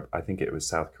 wasn't there? I think it was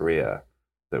South Korea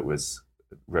that was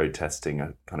road testing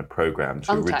a kind of program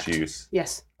to Untact. reduce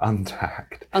Yes.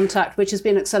 Untact, which has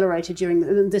been accelerated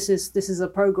during. This is a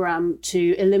program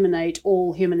to eliminate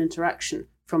all human interaction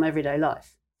from everyday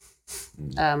life.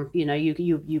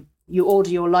 You order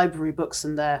your library books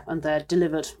and they're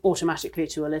delivered automatically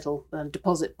to a little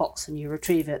deposit box, and you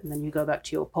retrieve it, and then you go back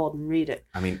to your pod and read it.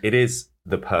 I mean, it is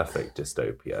the perfect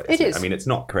dystopia. It is. I mean, it's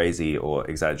not crazy or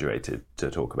exaggerated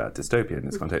to talk about dystopia in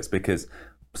this context, because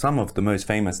some of the most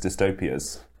famous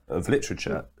dystopias of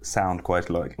literature sound quite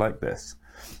a lot like this.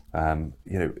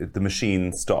 The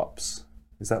Machine Stops.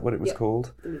 Is that what it was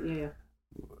called? Yeah.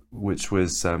 Which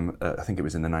was, I think it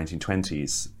was in the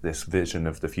 1920s, this vision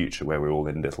of the future where we're all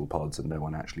in little pods and no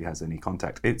one actually has any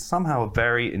contact. It's somehow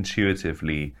very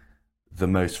intuitively the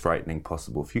most frightening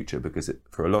possible future, because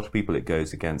for a lot of people it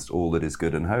goes against all that is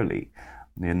good and holy.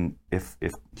 And if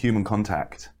human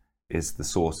contact is the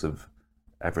source of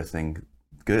everything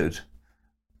good,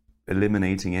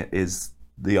 eliminating it is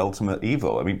the ultimate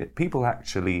evil. I mean, people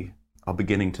actually are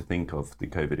beginning to think of the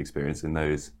COVID experience in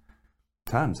those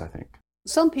terms, I think.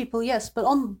 Some people, yes, but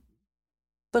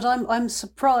I'm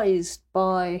surprised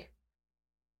by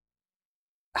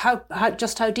how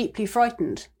deeply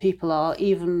frightened people are,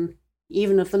 even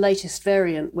of the latest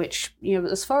variant, which,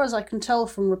 as far as I can tell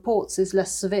from reports, is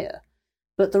less severe.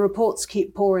 But the reports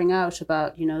keep pouring out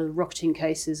about, rocketing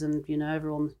cases, and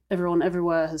everyone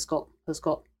everywhere has got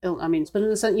ill. I mean, but in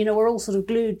a sense, we're all sort of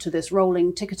glued to this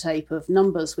rolling ticker tape of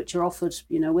numbers which are offered,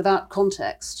 without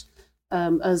context.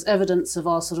 As evidence of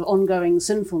our sort of ongoing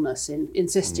sinfulness in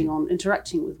insisting on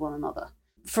interacting with one another.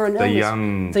 For an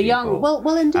illness, the young,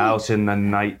 well, indeed, out in the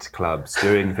nightclubs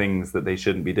doing things that they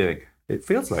shouldn't be doing. It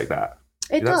feels like that.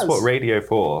 That's does. what Radio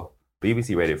 4,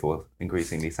 BBC Radio 4,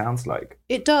 increasingly sounds like.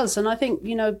 It does, and I think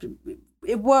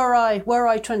were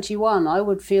I 21, I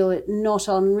would feel it not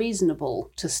unreasonable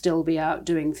to still be out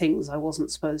doing things I wasn't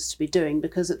supposed to be doing,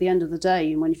 because at the end of the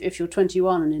day, if you're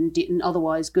 21 and in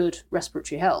otherwise good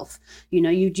respiratory health,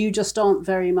 you just aren't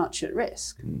very much at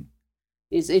risk.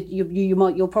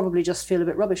 You'll probably just feel a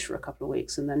bit rubbish for a couple of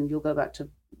weeks, and then you'll go back to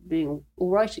being all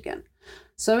right again.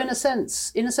 So in a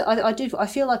sense, I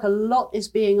feel like a lot is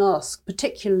being asked,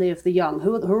 particularly of the young,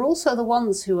 who are also the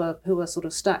ones who are sort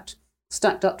of stacked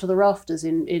up to the rafters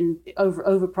in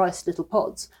overpriced little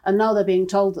pods, and now they're being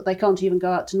told that they can't even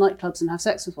go out to nightclubs and have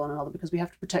sex with one another because we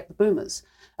have to protect the boomers.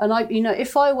 And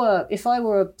if I were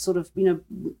a sort of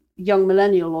young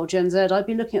millennial or Gen Z, I'd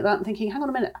be looking at that and thinking, hang on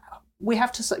a minute,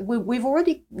 we've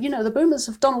already the boomers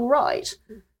have done all right,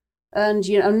 and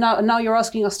now you're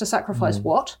asking us to sacrifice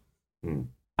what?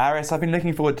 Aris, I've been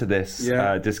looking forward to this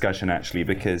discussion, actually,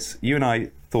 because you and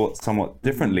I thought somewhat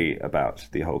differently about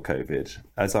the whole COVID.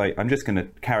 I'm just going to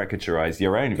caricaturize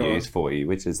your own views for you,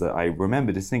 which is that I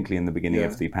remember distinctly in the beginning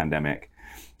of the pandemic,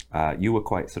 you were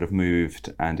quite sort of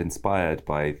moved and inspired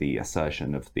by the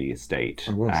assertion of the state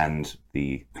and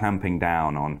the clamping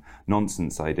down on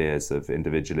nonsense ideas of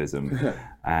individualism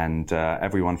and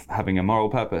everyone having a moral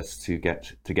purpose to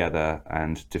get together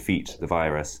and defeat the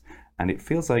virus. And it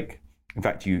feels like, in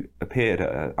fact, you appeared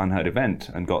at an Unheard event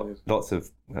and got lots of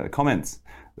comments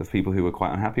of people who were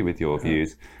quite unhappy with your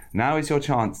views. Now is your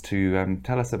chance to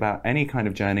tell us about any kind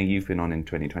of journey you've been on in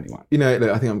 2021.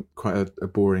 Look, I think I'm quite a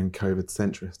boring COVID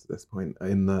centrist at this point,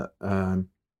 in that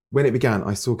when it began,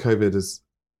 I saw COVID as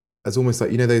almost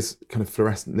like, those kind of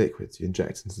fluorescent liquids you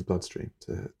inject into the bloodstream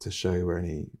to show where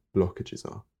any blockages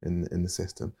are in the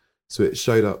system. So it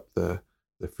showed up the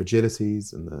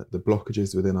fragilities and the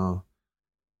blockages within our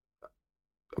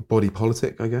body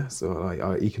politic, I guess, or like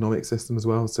our economic system as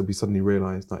well. So we suddenly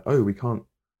realised, like, we can't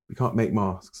make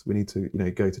masks. We need to,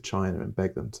 go to China and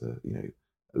beg them to,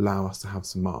 allow us to have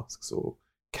some masks or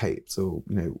capes or,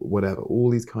 whatever. All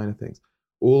these kind of things.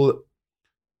 All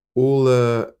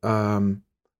the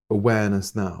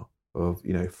awareness now of,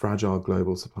 fragile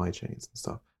global supply chains and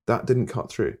stuff, that didn't cut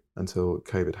through until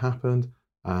COVID happened.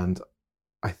 And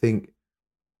I think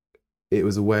it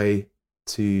was a way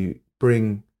to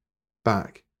bring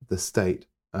back the state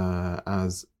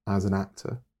as an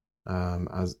actor,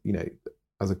 as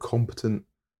a competent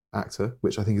actor,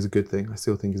 which I think is a good thing. I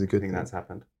still think is a good thing. That's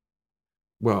happened.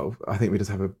 Well, I think we just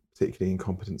have a particularly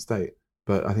incompetent state,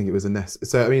 but I think it was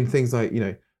so I mean, things like,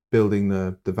 building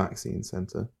the vaccine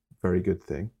centre, very good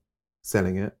thing.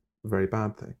 Selling it, very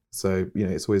bad thing. So,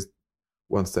 it's always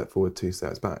one step forward, two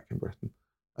steps back in Britain.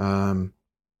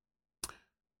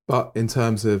 But in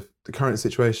terms of the current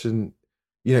situation,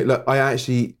 look, I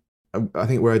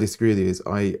think where I disagree with you is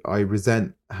I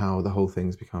resent how the whole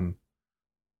thing's become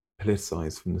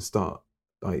politicized from the start.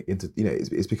 Like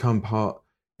it's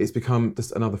become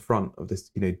just another front of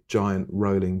this, giant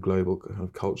rolling global kind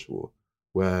of culture war,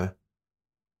 where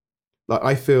like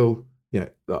I feel,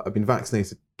 like I've been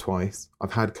vaccinated twice.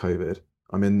 I've had COVID.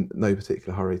 I'm in no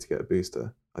particular hurry to get a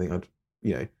booster. I think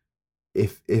I'd,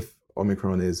 if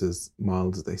Omicron is as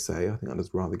mild as they say, I think I'd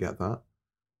just rather get that.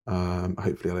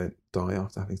 Hopefully I don't die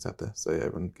after having said this, so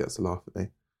everyone gets to laugh at me.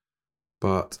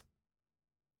 But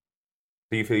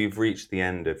do you feel you've reached the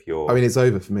end of your... I mean, it's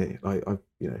over for me. Like,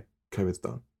 COVID's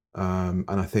done. And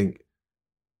I think...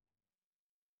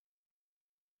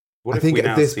 I think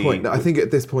at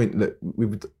this point, look,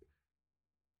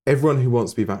 everyone who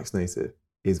wants to be vaccinated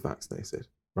is vaccinated,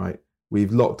 right?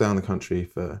 We've locked down the country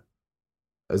for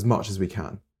as much as we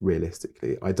can,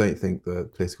 realistically. I don't think the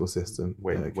political system...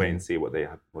 Wait and see what they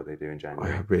do in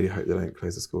January. I really hope they don't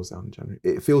close the schools down in January.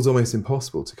 It feels almost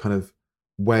impossible to kind of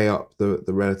weigh up the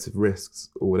relative risks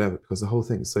or whatever, because the whole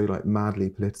thing is so like madly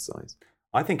politicized.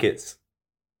 I think it's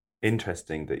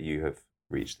interesting that you have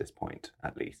reached this point,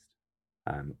 at least,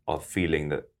 of feeling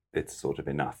that it's sort of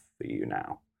enough for you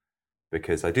now.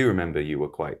 Because I do remember you were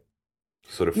quite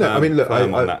sort of firm,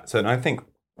 firm on that. So and I think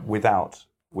without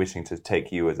wishing to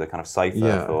take you as a kind of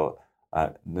cipher for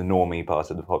the normie part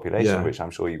of the population, which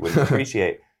I'm sure you would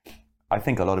appreciate, I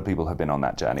think a lot of people have been on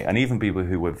that journey. And even people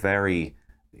who were very,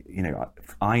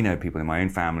 I know people in my own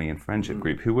family and friendship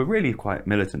group who were really quite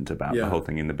militant about the whole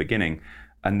thing in the beginning.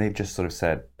 And they've just sort of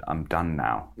said, I'm done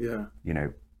now. Yeah.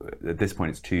 At this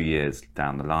point, it's 2 years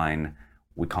down the line.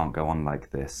 We can't go on like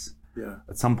this. Yeah.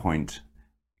 At some point,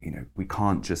 we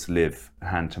can't just live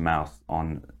hand to mouth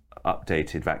on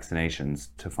updated vaccinations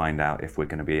to find out if we're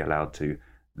going to be allowed to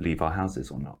leave our houses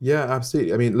or not. Yeah,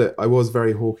 absolutely. I mean, look, I was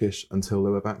very hawkish until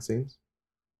there were vaccines.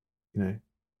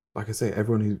 Like I say,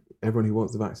 everyone who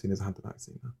wants the vaccine has had the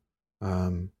vaccine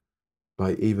now.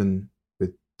 Like even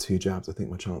with 2 jabs, I think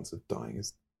my chance of dying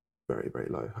is very, very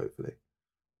low, hopefully.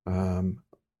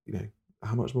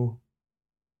 How much more?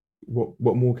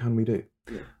 What more can we do?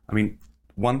 Yeah. I mean,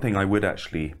 one thing I would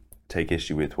actually take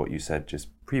issue with what you said just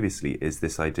previously is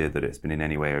this idea that it's been in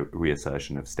any way a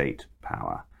reassertion of state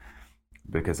power.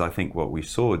 Because I think what we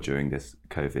saw during this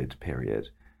COVID period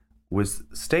was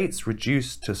states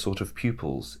reduced to sort of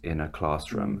pupils in a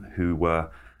classroom who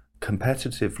were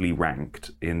competitively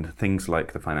ranked in things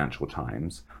like the Financial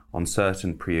Times on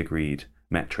certain pre-agreed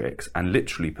metrics and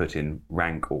literally put in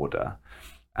rank order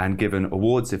and given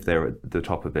awards if they're at the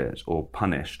top of it or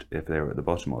punished if they're at the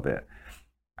bottom of it.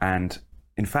 And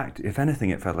in fact, if anything,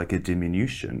 it felt like a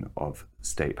diminution of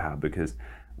state power because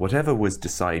whatever was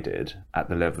decided at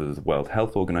the level of the World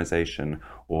Health Organization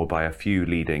or by a few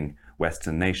leading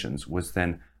Western nations was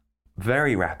then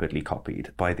very rapidly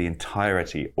copied by the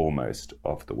entirety almost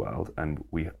of the world. And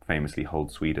we famously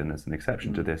hold Sweden as an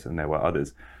exception to this, and there were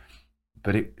others.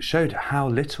 But it showed how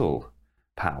little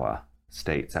power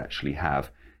states actually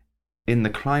have in the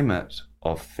climate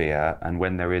of fear and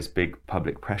when there is big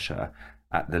public pressure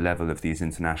at the level of these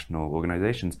international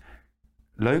organizations.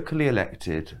 Locally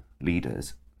elected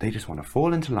leaders, they just want to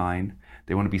fall into line.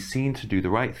 They want to be seen to do the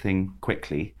right thing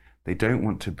quickly. They don't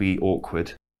want to be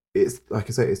awkward. It's like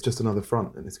I say, it's just another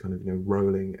front in this kind of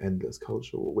rolling, endless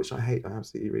culture war, which I hate. I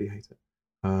absolutely really hate it.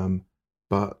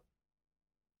 But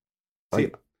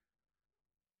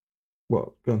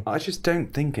what? Go on. I just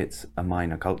don't think it's a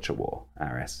minor culture war,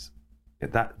 Aris.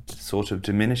 That sort of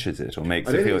diminishes it or makes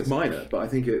it feel... I don't think it's minor, but I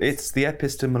think it's the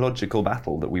epistemological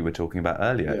battle that we were talking about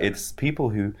earlier. Yeah. It's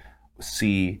people who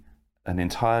see an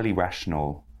entirely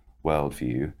rational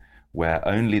worldview where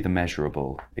only the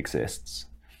measurable exists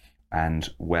and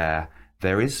where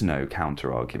there is no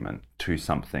counter-argument to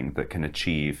something that can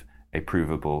achieve a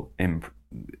provable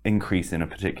increase in a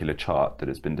particular chart that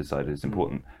has been decided is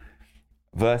important,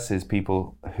 versus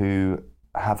people who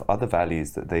have other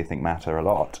values that they think matter a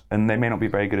lot, and they may not be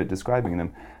very good at describing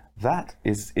them. That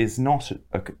is not,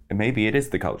 maybe it is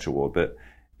the culture war, but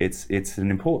it's an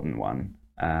important one,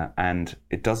 and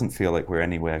it doesn't feel like we're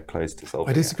anywhere close to solving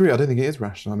it. I disagree. I don't think it is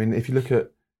rational. I mean, if you look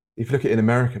at in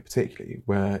America particularly,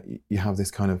 where you have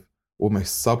this kind of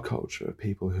almost subculture of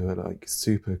people who are like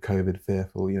super COVID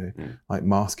fearful, like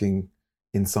masking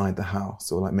inside the house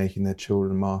or like making their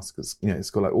children masks, it's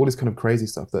got like all this kind of crazy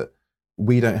stuff that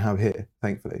we don't have here,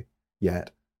 thankfully,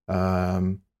 yet.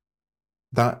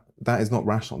 That is not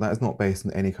rational. That is not based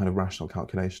on any kind of rational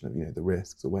calculation of the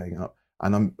risks or weighing up.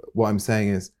 And what I'm saying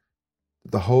is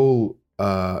the whole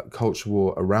culture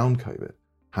war around COVID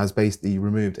has basically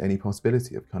removed any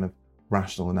possibility of kind of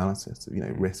rational analysis of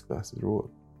risk versus reward.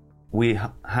 We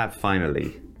have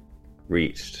finally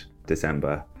reached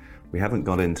December. We haven't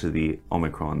got into the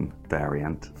Omicron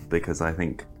variant because I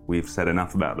think we've said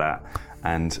enough about that.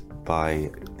 and by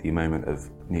the moment of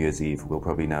New Year's Eve, we'll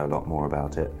probably know a lot more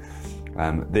about it.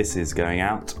 This is going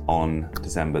out on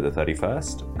December the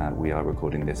 31st. We are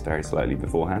recording this very slightly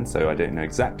beforehand, so I don't know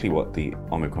exactly what the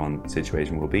Omicron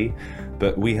situation will be,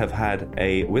 but we have had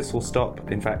a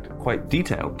whistle-stop, in fact, quite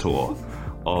detailed tour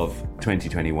of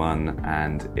 2021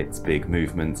 and its big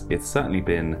movements. It's certainly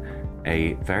been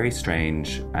a very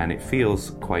strange and it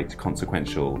feels quite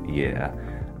consequential year.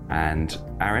 And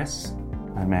Aris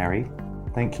and Mary,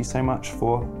 thank you so much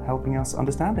for helping us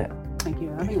understand it. Thank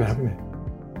you Thank you for having me.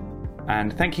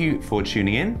 And thank you for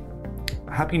tuning in.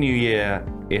 Happy New Year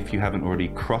if you haven't already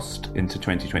crossed into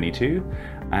 2022,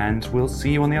 and we'll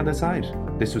see you on the other side.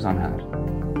 This was Unheard.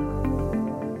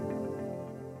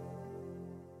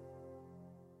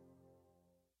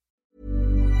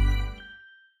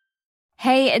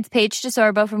 Hey, it's Paige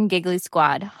DeSorbo from Giggly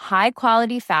Squad. High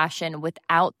quality fashion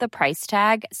without the price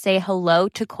tag. Say hello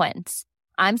to Quince.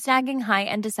 I'm snagging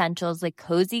high-end essentials like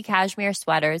cozy cashmere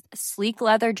sweaters, sleek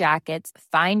leather jackets,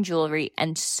 fine jewelry,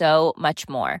 and so much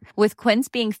more. With Quince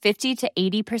being 50 to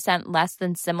 80% less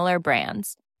than similar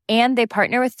brands. And they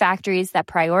partner with factories that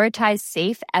prioritize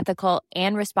safe, ethical,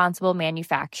 and responsible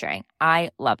manufacturing. I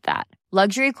love that.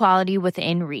 Luxury quality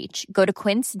within reach. Go to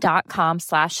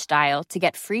quince.com/style to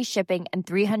get free shipping and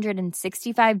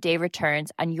 365-day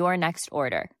returns on your next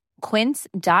order.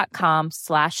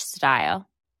 Quince.com/style.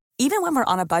 Even when we're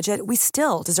on a budget, we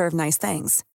still deserve nice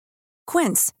things.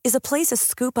 Quince is a place to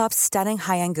scoop up stunning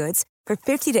high-end goods for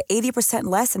 50 to 80%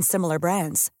 less than similar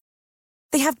brands.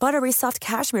 They have buttery soft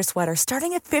cashmere sweaters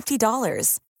starting at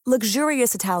 $50,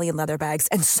 luxurious Italian leather bags,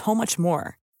 and so much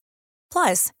more.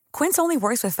 Plus, Quince only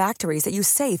works with factories that use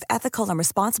safe, ethical, and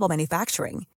responsible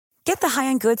manufacturing. Get the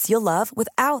high-end goods you'll love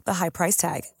without the high price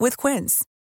tag with Quince.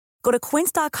 Go to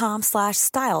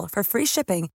quince.com/style for free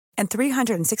shipping and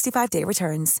 365-day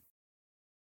returns.